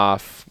 Went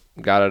off,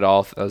 got it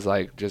all. I was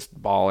just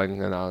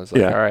bawling, and I was all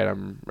right,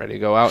 I'm ready to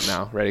go out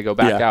now. Ready to go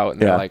back out.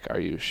 And they're like, are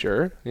you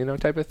sure?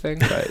 Type of thing.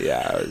 But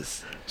I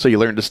was. So you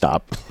learned to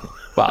stop.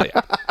 Well,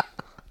 yeah.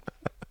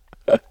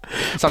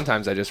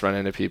 Sometimes I just run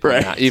into people,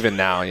 now, even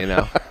now,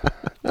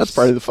 That's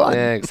part of the fun.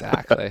 Yeah,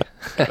 exactly.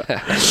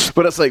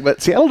 But it's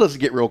but Seattle doesn't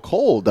get real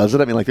cold, does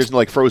it? I mean, there's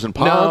no frozen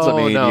ponds.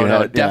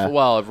 No,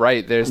 well,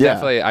 right. There's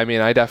definitely. I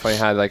mean, I definitely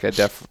had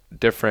a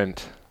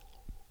different.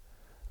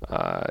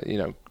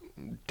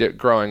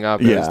 Growing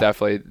up, it was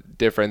definitely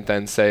different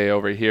than say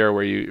over here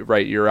where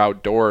you're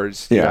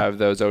outdoors. You have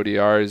those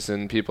ODRs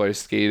and people are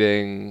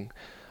skating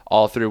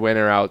all through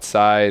winter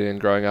outside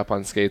and growing up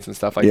on skates and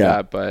stuff like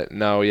that. But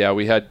no,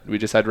 we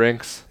just had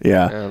rinks.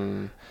 Yeah.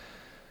 And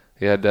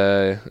you had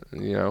to,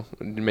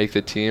 make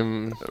the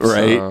team.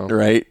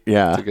 Right.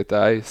 Yeah. To get the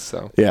ice.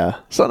 So.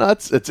 Yeah. So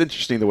it's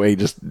interesting the way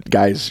just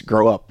guys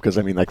grow up because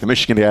the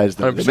Michigan guys,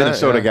 the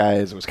Minnesota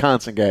guys, the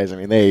Wisconsin guys. I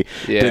mean, they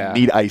didn't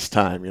need ice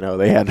time.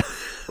 They had.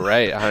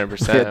 Right.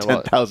 100%. They had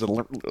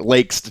 10,000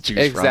 lakes to choose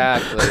from.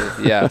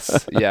 Exactly.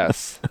 Yes. Yeah.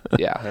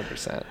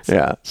 100%.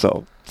 Yeah.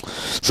 So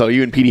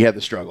you and Petey had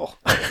the struggle.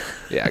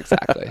 Yeah.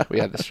 Exactly. We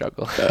had the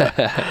struggle.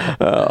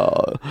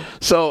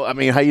 So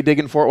how you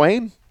digging Fort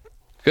Wayne?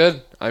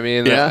 Good. I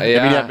mean, you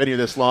haven't been here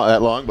that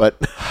long, but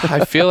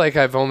I feel like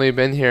I've only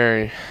been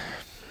here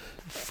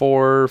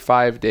 4 or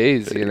 5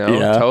 days,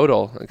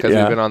 total, because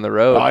we've been on the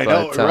road. Oh, I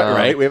know,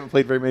 right? We haven't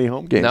played very many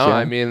home games. No,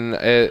 I mean,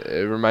 it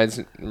reminds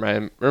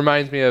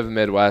me of the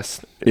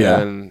Midwest. Yeah.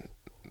 And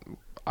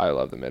I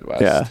love the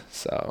Midwest. Yeah.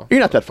 So you're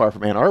not that far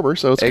from Ann Arbor,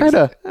 so it's kind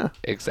of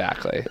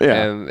exactly.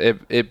 Yeah. And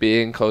it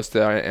being close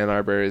to Ann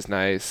Arbor is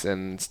nice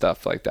and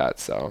stuff like that.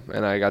 So,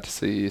 and I got to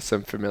see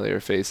some familiar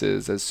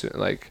faces as soon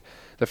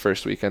the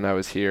first weekend I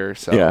was here.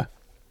 So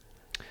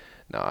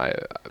no,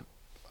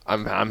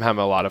 I'm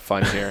having a lot of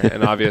fun here,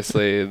 and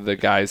obviously the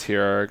guys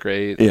here are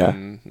great. Yeah.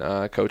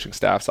 And coaching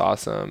staff's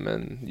awesome,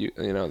 and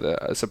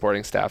the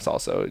supporting staff's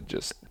also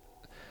just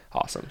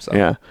awesome. So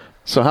yeah.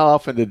 So how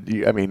often did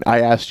you? I mean,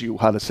 I asked you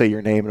how to say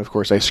your name, and of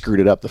course I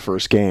screwed it up the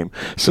first game.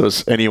 So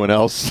is anyone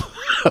else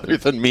other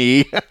than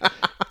me?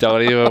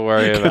 Don't even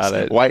worry about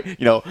it. Why?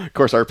 Of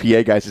course our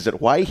PA guy says it.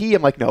 Why he?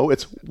 I'm like, no,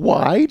 it's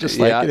why. Just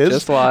like it is.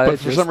 Just why. But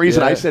for some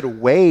reason I said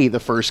way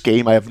the first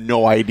game. I have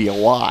no idea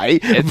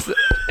why.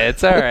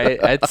 It's all right.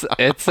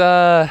 It's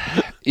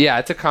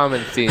a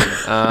common theme.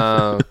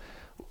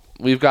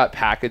 We've got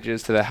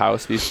packages to the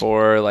house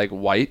before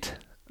white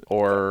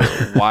or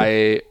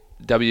Y.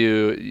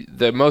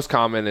 The most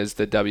common is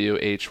the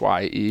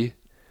WHYE.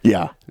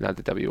 Yeah. Not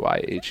the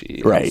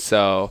WYHE. Right.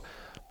 So,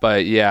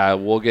 but yeah,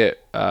 we'll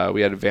get,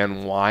 we had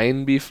Van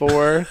Wine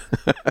before.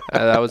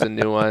 That was a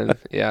new one.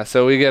 Yeah.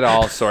 So we get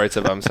all sorts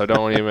of them. So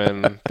don't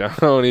even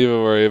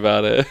worry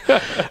about it.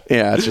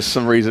 Yeah. It's just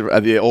some reason,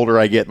 the older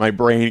I get, my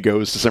brain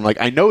goes to something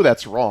like, I know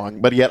that's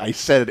wrong, but yet I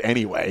said it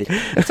anyway.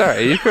 It's all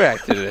right. You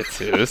corrected it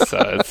too.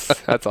 So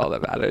that's all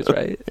that matters,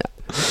 right? Yeah.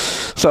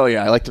 So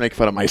yeah, I like to make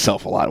fun of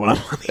myself a lot when I'm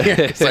on here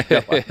because I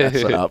know I mess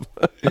it up.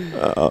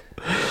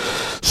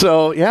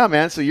 So yeah,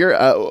 man. So you're,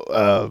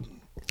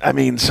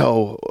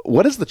 so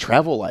what is the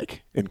travel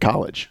like in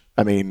college?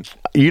 I mean,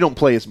 you don't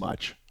play as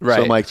much. Right.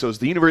 So I'm like, so it's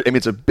the university. I mean,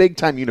 it's a big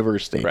time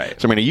university. Right.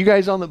 So I mean, are you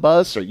guys on the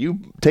bus? Are you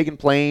taking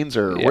planes?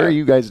 Or where are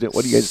you guys doing?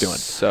 What are you guys doing?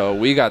 So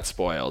we got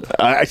spoiled.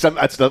 That's what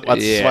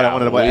I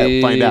wanted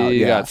to find out. We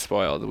got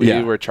spoiled.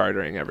 We were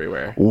chartering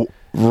everywhere.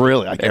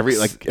 Really? Like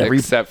every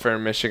except for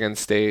Michigan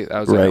State, that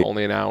was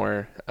only an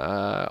hour.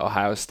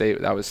 Ohio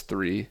State, that was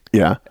 3.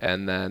 Yeah.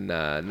 And then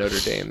Notre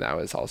Dame, that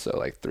was also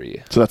like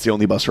 3. So that's the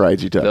only bus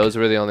rides you took? Those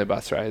were the only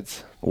bus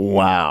rides.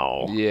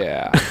 Wow.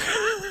 Yeah.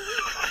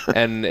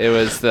 And it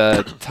was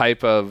the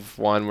type of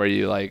one where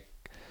you like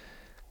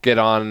get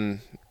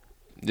on,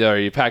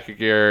 you pack your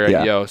gear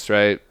at Yost,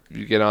 right?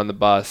 You get on the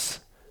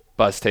bus.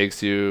 Bus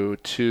takes you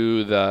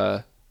to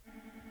the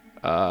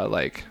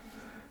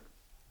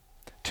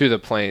to the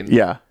plane.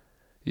 Yeah.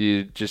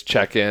 You just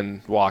check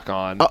in, walk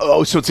on.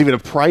 So it's even a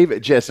private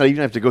jet. So you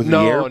don't have to go through the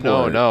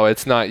airport. No.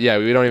 It's not. Yeah,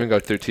 we don't even go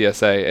through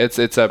TSA.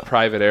 It's a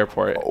private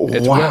airport.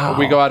 Wow.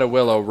 We go out of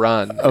Willow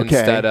Run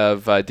instead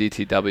of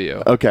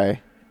DTW.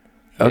 Okay.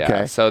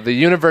 Yeah, so the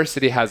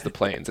university has the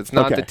planes. It's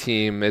not the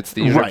team. It's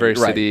the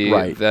university,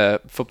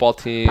 the football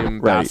team,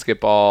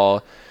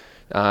 basketball,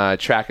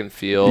 track and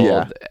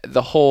field,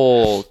 the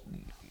whole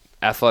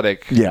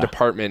athletic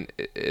department.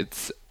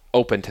 It's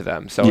open to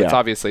them. So it's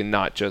obviously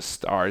not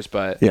just ours,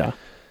 but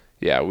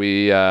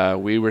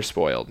we were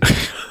spoiled.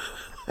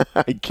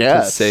 I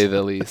guess, to say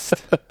the least.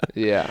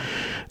 Yeah.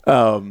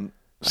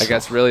 I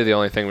guess really the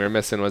only thing we were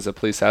missing was a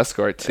police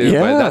escort too.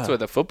 Yeah. But that's what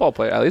the football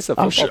player, at least the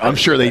football I'm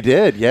sure they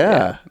did.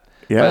 Yeah.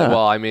 But,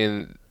 well, I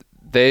mean,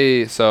 they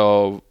used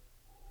to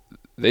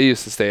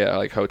stay at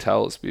like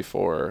hotels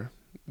before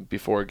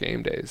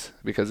game days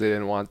because they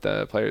didn't want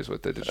the players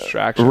with the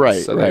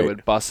distractions. They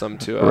would bus them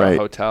to a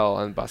hotel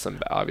and bus them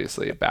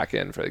obviously back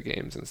in for the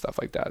games and stuff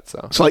like that.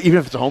 So like, even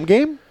if it's a home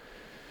game?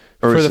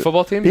 Or for the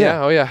football team?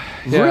 Yeah. Oh yeah.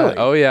 Really?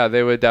 Oh yeah.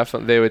 They would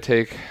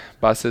take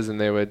buses and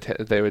they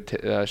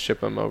would ship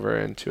them over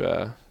into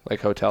a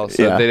like hotel.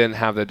 So they didn't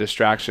have the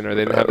distraction or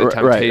they didn't have the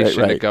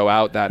temptation to go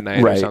out that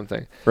night or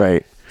something.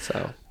 Right.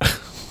 So.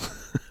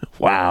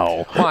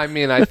 Wow. Well, I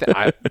mean, I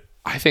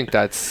think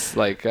that's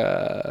like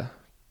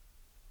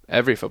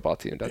every football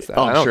team does that.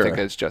 I don't think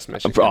it's just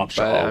Michigan.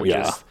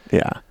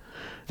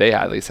 They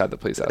at least had the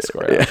police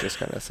escort. I was just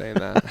kind of saying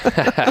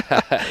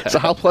that. So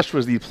how plush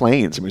was the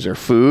planes? I mean, is there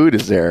food?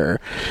 Is there?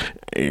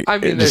 I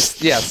mean, there's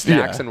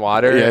snacks and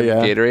water and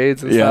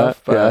Gatorades and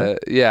stuff.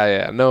 But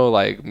no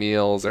like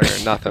meals or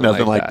nothing.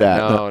 Nothing like that.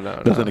 No,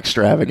 nothing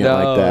extravagant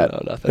like that.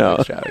 No, nothing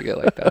extravagant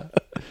like that.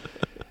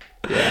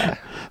 Yeah.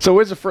 So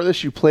where's the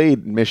furthest you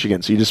played in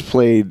Michigan? So you just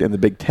played in the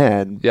Big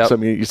Ten. Yep. So I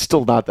mean, you're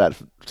still not that.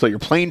 So your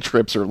plane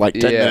trips are like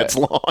 10 minutes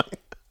long.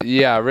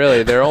 Yeah,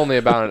 really. They're only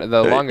about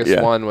the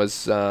longest one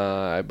was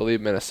I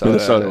believe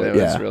Minnesota. And it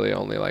was really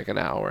only like an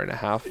hour and a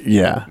half.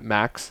 Yeah.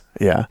 Max.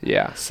 Yeah.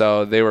 Yeah.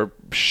 So they were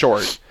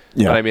short.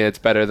 Yeah. But I mean, it's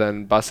better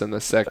than busing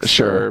the 6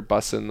 or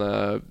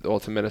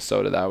busing to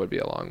Minnesota. That would be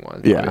a long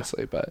one,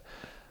 obviously. But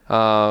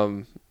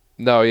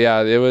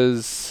it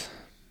was.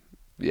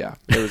 Yeah,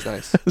 it was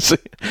nice.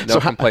 No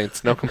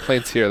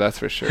complaints here, that's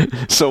for sure.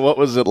 So what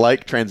was it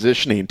like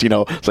transitioning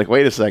to, it's like,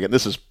 wait a second,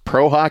 this is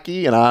pro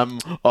hockey and I'm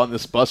on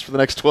this bus for the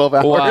next 12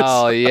 hours?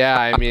 Well, yeah,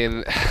 I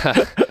mean,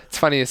 it's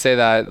funny you say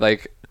that.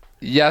 Like,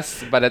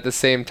 yes, but at the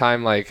same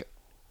time, like,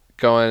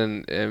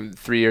 going in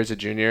 3 years of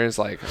juniors,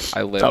 like,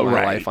 I lived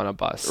my life on a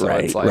bus. So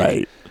it's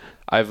like,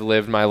 I've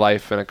lived my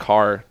life in a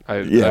car.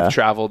 I've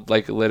traveled,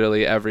 like,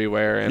 literally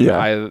everywhere.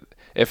 And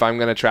if I'm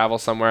going to travel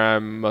somewhere,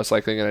 I'm most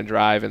likely going to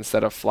drive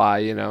instead of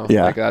fly,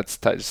 like that's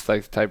just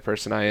like the type of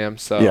person I am.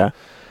 So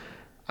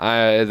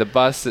the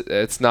bus,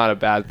 it's not a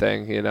bad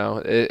thing.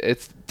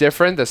 It's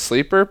different. The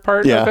sleeper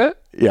part of it.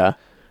 Yeah.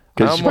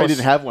 Because you probably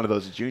didn't have one of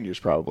those as juniors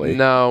probably.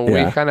 No,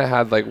 we kind of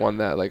had like one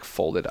that like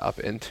folded up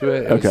into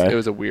it. It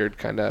was a weird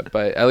kind of,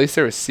 but at least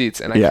there was seats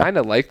and I kind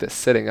of like the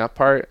sitting up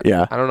part.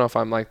 Yeah. I don't know if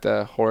I'm like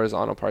the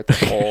horizontal part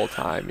the whole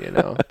time,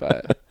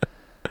 but.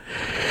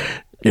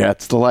 Yeah,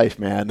 it's the life,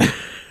 man.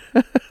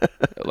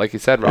 Like you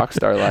said,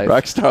 rockstar life.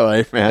 Rockstar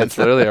life, man. It's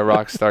literally a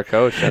rockstar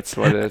coach. That's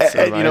what it is.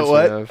 And you know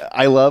what?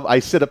 I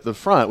sit up the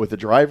front with the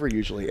driver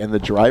usually, and the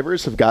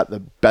drivers have got the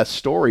best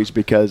stories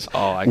because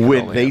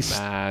when they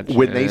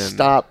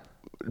stop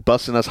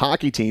busing us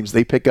hockey teams,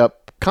 they pick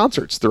up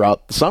concerts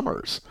throughout the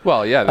summers.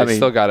 Well, yeah, they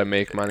still got to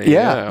make money.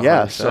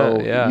 Yeah. So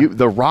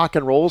the rock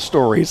and roll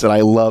stories that I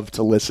love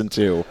to listen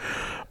to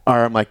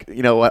Or I'm like,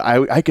 you know what?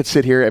 I could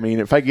sit here. I mean,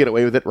 if I could get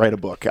away with it, write a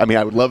book. I mean,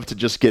 I would love to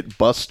just get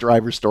bus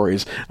driver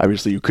stories.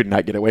 Obviously, you could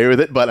not get away with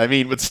it, but I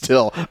mean, but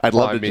still, I'd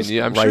love to just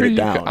write it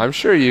down. I'm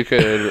sure you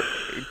could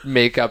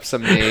make up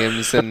some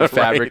names and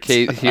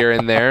fabricate here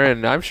and there,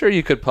 and I'm sure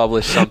you could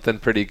publish something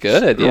pretty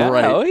good. Yeah.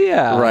 Right. Oh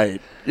yeah.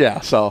 Right.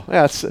 Yeah, so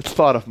it's a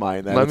thought of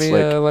mine. Let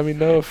me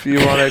know if you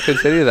want to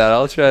continue that.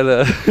 I'll try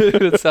to.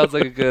 It sounds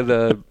like a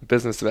good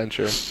business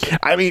venture.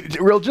 I mean,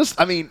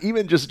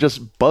 even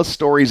just bus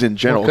stories in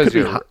general.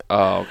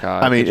 Oh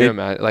god, I mean, could you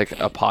imagine like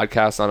a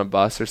podcast on a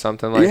bus or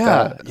something like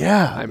that?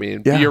 Yeah. I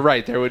mean, you're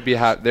right. There would be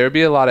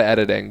a lot of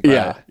editing.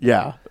 But,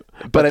 yeah.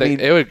 But I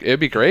mean, it'd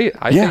be great.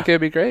 I think it'd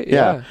be great.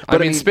 Yeah.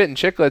 But I mean, Spit and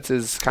Chicklets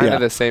is kind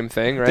of the same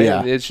thing, right?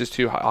 Yeah. It's just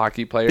two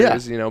hockey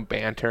players,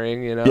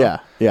 bantering.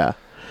 Yeah.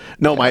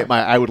 No,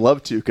 I would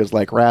love to, because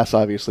like Rass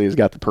obviously has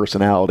got the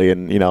personality,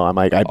 and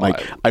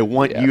I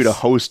want you to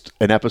host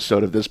an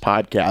episode of this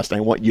podcast.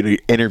 I want you to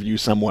interview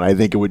someone. I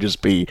think it would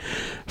just be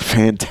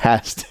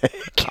fantastic.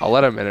 I'll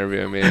let him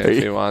interview me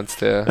if he wants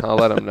to. I'll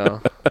let him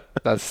know.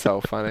 That's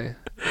so funny.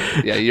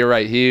 Yeah, you're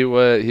right.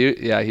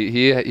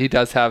 He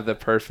does have the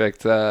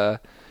perfect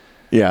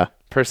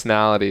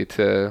personality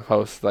to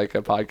host like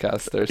a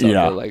podcast or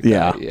something like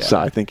that. Yeah. So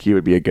I think he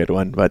would be a good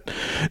one. But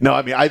no,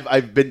 I mean,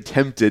 I've been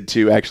tempted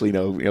to actually,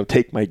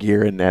 take my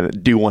gear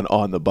and do one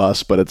on the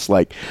bus, but it's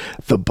like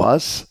the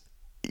bus,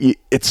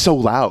 it's so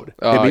loud.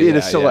 It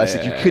is so loud. It's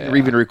like you couldn't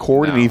even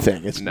record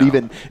anything.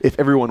 Even if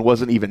everyone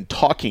wasn't even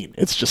talking,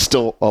 it's just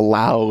still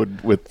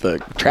loud with the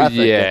traffic.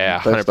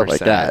 Yeah, and stuff like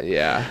that.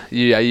 Yeah.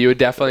 You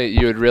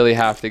would really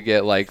have to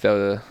get like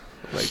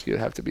you'd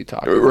have to be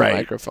talking to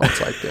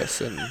microphones like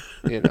this, and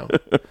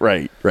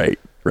right.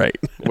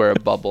 wear a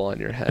bubble on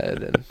your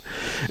head, and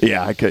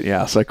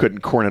so I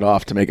couldn't corn it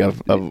off to make a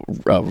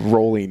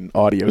rolling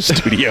audio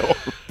studio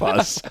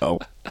bus. So.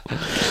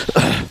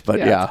 But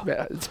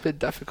it's been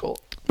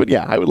difficult. But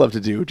yeah, I would love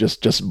to do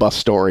just bus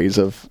stories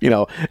of,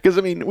 because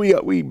I mean,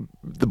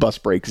 the bus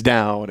breaks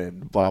down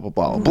and blah blah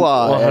blah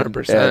blah.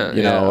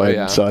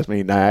 100%. So I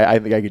mean, I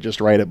think I could just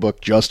write a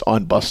book just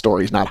on bus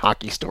stories, not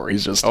hockey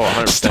stories. Just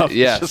 100%. Stuff.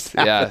 Yes.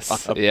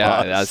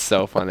 That's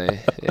so funny.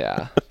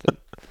 Yeah.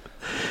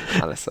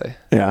 Honestly.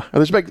 Yeah.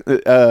 Are there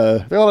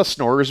a lot of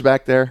snorers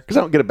back there? Because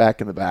I don't get it back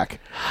in the back.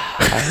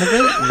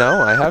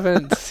 I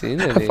haven't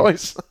seen any.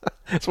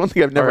 It's one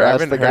thing I've never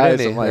asked the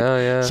guys. I'm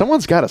like,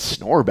 someone's got to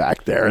snore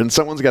back there, and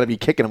someone's got to be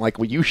kicking. I'm like,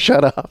 will you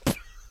shut up?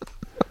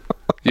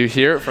 You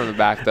hear it from the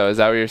back, though. Is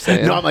that what you're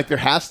saying? No, I'm like, there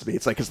has to be.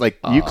 It's like,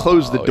 you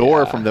close the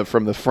door from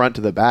the front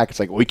to the back. It's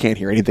like, we can't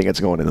hear anything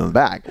that's going in the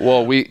back.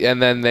 Well, and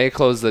then they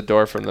close the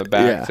door from the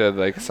back to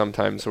like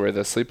sometimes where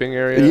the sleeping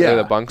area, or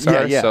the bunks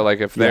are. So like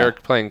if they're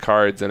playing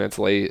cards and it's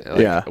late,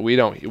 we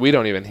don't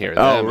even hear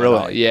them. Oh, really?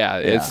 At all. Yeah,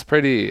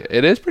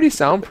 it is pretty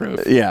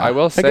soundproof. Yeah, I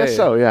will say. I guess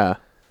so.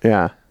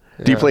 Yeah.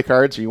 Do you play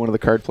cards? Are you one of the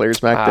card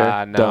players back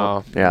there?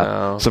 No. Yeah.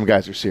 No. Some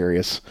guys are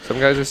serious. Some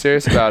guys are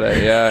serious about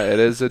it. Yeah, it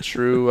is a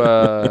true.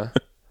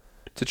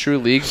 It's a true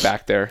league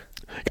back there.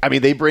 I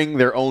mean, they bring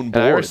their own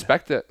board. And I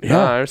respect it. Yeah,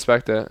 I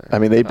respect it. I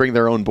mean, they bring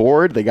their own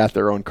board. They got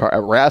their own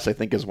car. Rass, I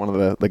think, is one of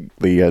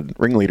the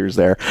ringleaders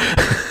there.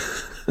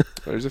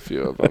 There's a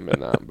few of them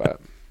in that, but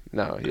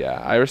no,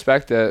 I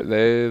respect it.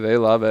 They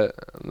love it.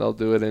 They'll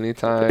do it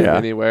anytime,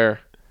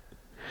 anywhere.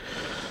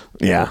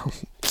 Yeah.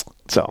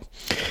 So.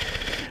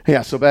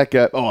 Yeah, so back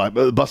at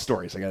bus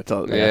stories. I gotta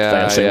tell.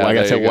 I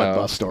gotta say one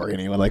bus story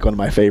anyway. Like one of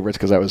my favorites,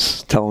 because I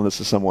was telling this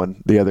to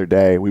someone the other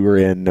day. We were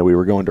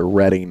going to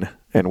Reading,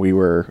 and we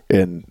were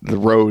in the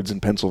roads in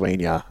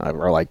Pennsylvania.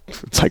 Are like,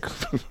 it's like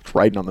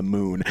riding on the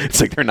moon.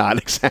 It's like they're not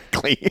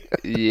exactly.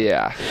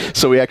 Yeah.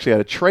 So we actually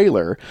had a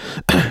trailer,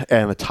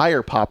 and the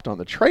tire popped on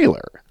the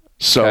trailer.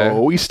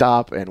 So we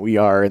stop, and we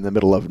are in the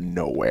middle of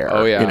nowhere.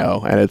 Oh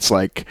yeah. And it's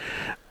like.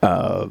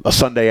 A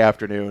Sunday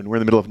afternoon, we're in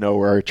the middle of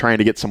nowhere trying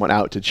to get someone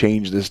out to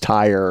change this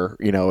tire,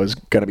 is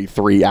going to be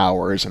 3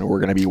 hours, and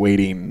we're going to be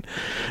waiting,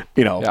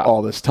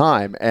 all this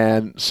time.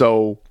 And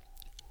so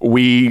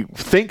we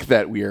think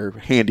that we are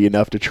handy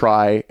enough to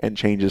try and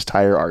change his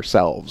tire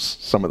ourselves.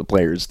 Some of the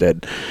players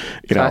did,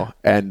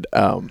 and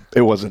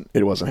it wasn't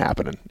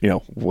happening,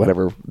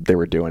 whatever they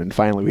were doing. And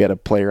finally we had a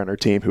player on our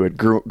team who had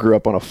grew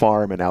up on a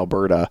farm in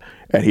Alberta,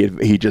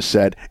 and he just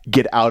said,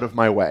 "Get out of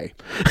my way."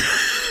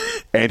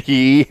 And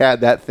he had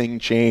that thing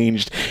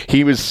changed.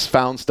 He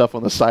found stuff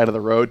on the side of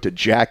the road to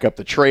jack up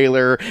the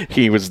trailer.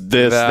 He was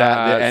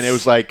that, and it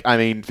was like,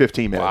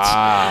 15 minutes.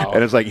 Wow. And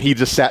it was like, he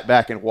just sat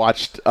back and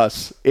watched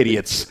us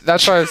idiots.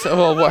 That's why I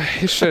said,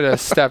 he should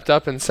have stepped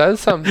up and said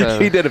something.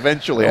 He did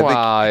eventually.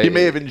 I think he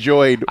may have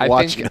enjoyed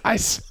watching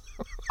us.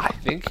 I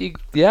think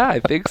I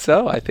think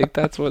so. I think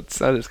that's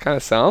what it kind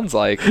of sounds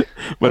like.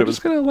 But I'm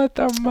just going to let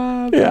them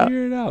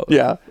figure it out.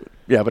 Yeah.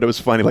 Yeah, but it was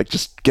funny, like,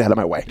 just get out of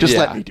my way. Just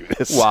let me do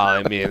this. Well,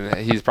 I mean,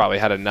 he's probably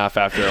had enough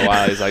after a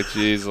while. He's like,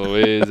 geez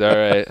Louise, all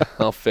right,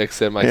 I'll fix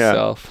it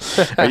myself.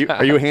 Yeah.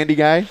 Are you a handy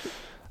guy?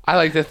 I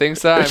like to think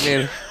so. I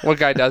mean, what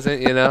guy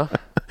doesn't,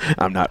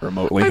 I'm not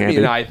remotely handy.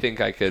 I mean, I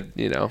think I could,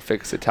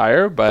 fix a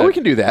tire, but we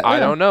can do that. I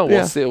don't know.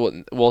 We'll see.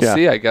 We'll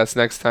see. I guess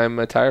next time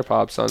a tire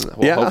pops on.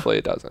 Well, hopefully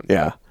it doesn't.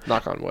 Yeah.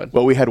 Knock on wood.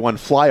 Well, we had one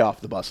fly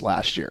off the bus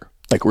last year.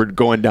 Like we're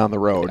going down the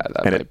road.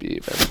 Yeah, that might be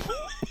even.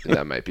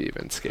 That might be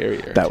even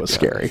scarier. That was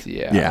scary.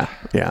 Yeah.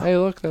 Hey,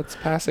 look, that's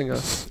passing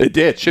us. It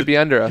did. Should be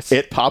under us.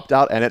 It popped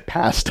out and it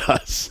passed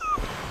us.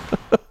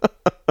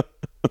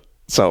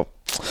 So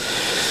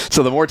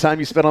the more time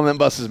you spend on them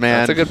buses, man.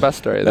 That's a good bus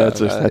story, though.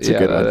 That's a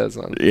good one. That is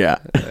one. Yeah.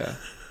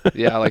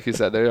 Yeah, like you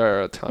said, there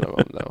are a ton of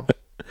them, though.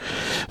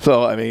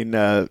 So, I mean,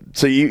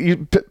 so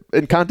you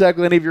in contact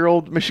with any of your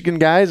old Michigan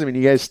guys? I mean,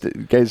 you guys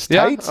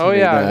tight? Oh,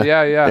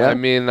 yeah. I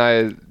mean,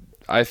 I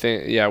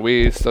think,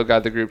 we still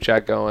got the group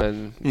chat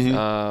going,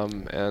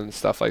 and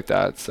stuff like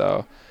that.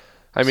 So,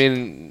 I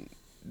mean,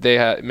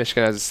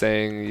 Michigan has a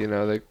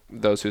saying,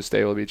 those who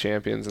stay will be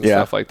champions and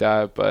stuff like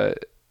that.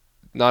 But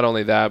not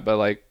only that, but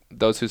like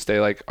those who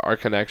stay, like our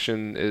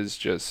connection is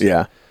just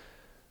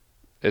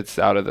it's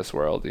out of this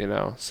world,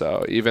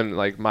 So even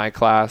like my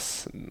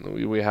class,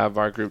 we have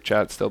our group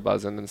chat still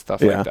buzzing and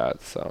stuff like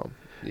that. So.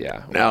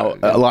 Yeah. Now,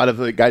 a lot of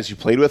the guys you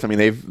played with,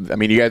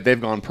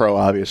 they've gone pro,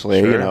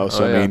 obviously, Sure.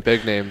 So I mean,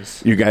 big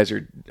names. You guys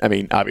are,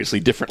 obviously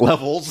different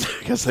levels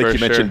because, like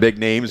mentioned, big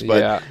names,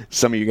 but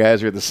some of you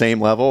guys are at the same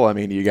level. I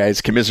mean, you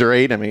guys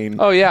commiserate. I mean,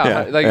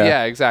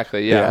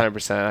 exactly,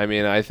 100%. I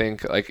mean, I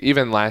think like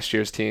even last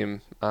year's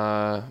team,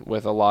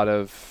 with a lot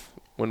of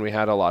when we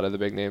had a lot of the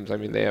big names. I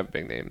mean, they have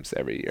big names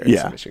every year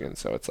in Michigan,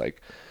 so it's like,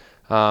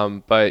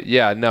 but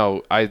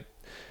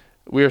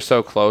we were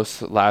so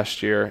close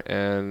last year,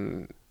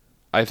 and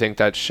I think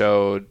that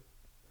showed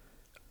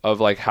of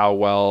like how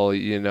well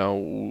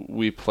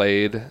we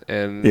played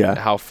and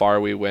how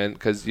far we went,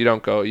 because you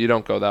don't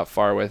go that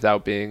far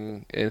without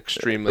being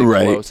extremely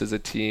close as a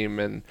team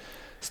and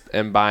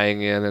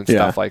buying in and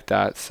stuff like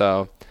that.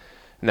 So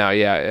now,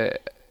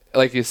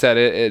 like you said,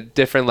 it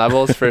different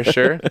levels for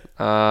sure.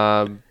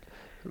 But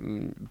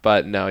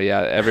no,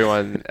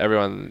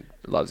 everyone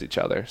loves each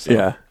other. So.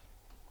 Yeah.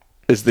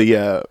 Is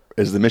the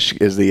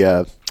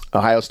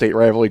Ohio State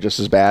rivalry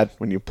just as bad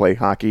when you play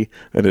hockey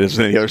than it is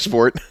in any other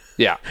sport?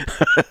 Yeah.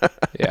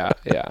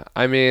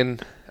 I mean,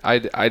 I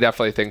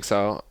definitely think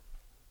so.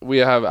 We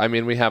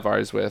have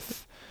ours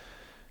with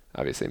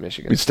obviously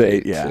Michigan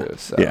State too.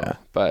 So,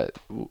 but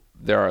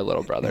they're our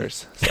little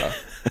brothers, so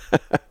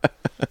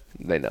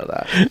they know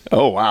that.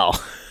 Oh wow.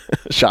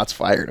 Shots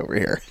fired over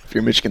here. If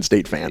you're a Michigan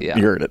State fan, you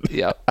heard it.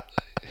 Yep.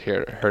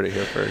 Heard it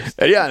here first.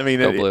 Yeah, I mean,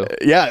 Go blue.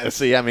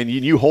 See, I mean,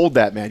 you hold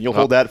that, man. You'll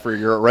hold that for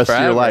your rest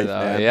of your life,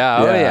 man.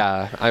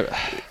 Yeah.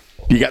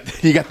 You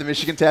got the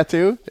Michigan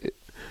tattoo?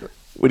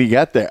 What do you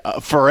got there?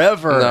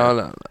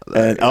 Forever.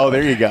 No.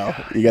 There you go.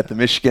 You got the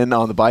Michigan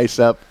on the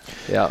bicep.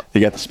 Yeah.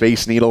 You got the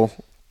Space Needle.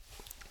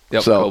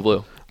 Yep. Go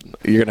blue.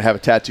 You're gonna have a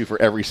tattoo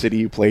for every city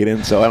you played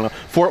in. So I don't know.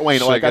 Fort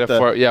Wayne. What should I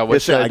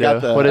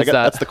do? What is that?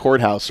 That's the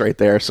courthouse right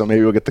there. So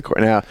maybe we'll get the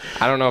court now.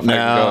 I don't know if I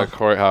can go to the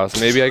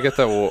courthouse. Maybe I get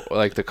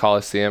the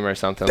Coliseum or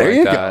something there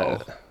like that. There you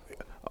go.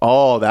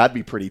 Oh, that'd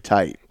be pretty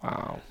tight.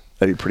 Wow.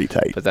 That'd be pretty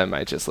tight. But that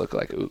might just look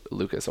like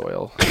Lucas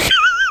Oil.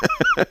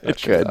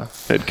 It could.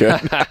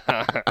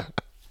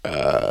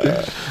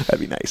 That'd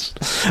be nice.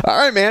 All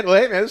right, man.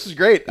 Well, hey, man, this is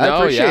great. I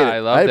appreciate it. I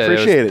loved it.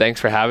 Appreciate it.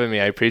 Thanks for having me.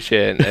 I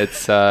appreciate it.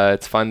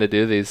 It's fun to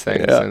do these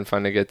things and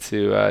fun to get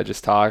to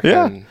just talk.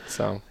 Yeah. And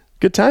so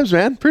good times,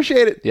 man.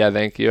 Appreciate it. Yeah,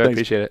 thank you. I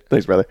appreciate it.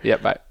 Thanks, brother. Yeah,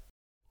 bye.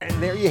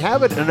 And there you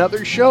have it,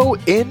 another show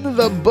in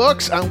the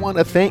books. I want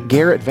to thank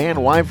Garrett Van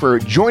Wyme for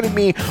joining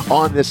me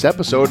on this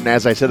episode. And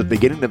as I said at the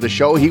beginning of the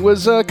show, he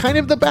was kind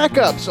of the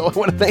backup. So I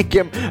want to thank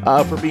him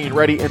for being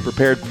ready and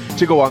prepared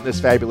to go on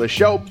this fabulous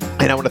show.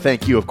 And I want to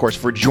thank you, of course,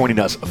 for joining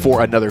us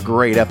for another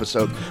great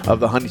episode of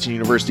the Huntington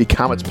University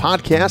Komets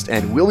podcast.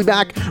 And we'll be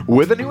back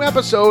with a new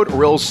episode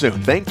real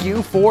soon. Thank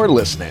you for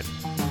listening.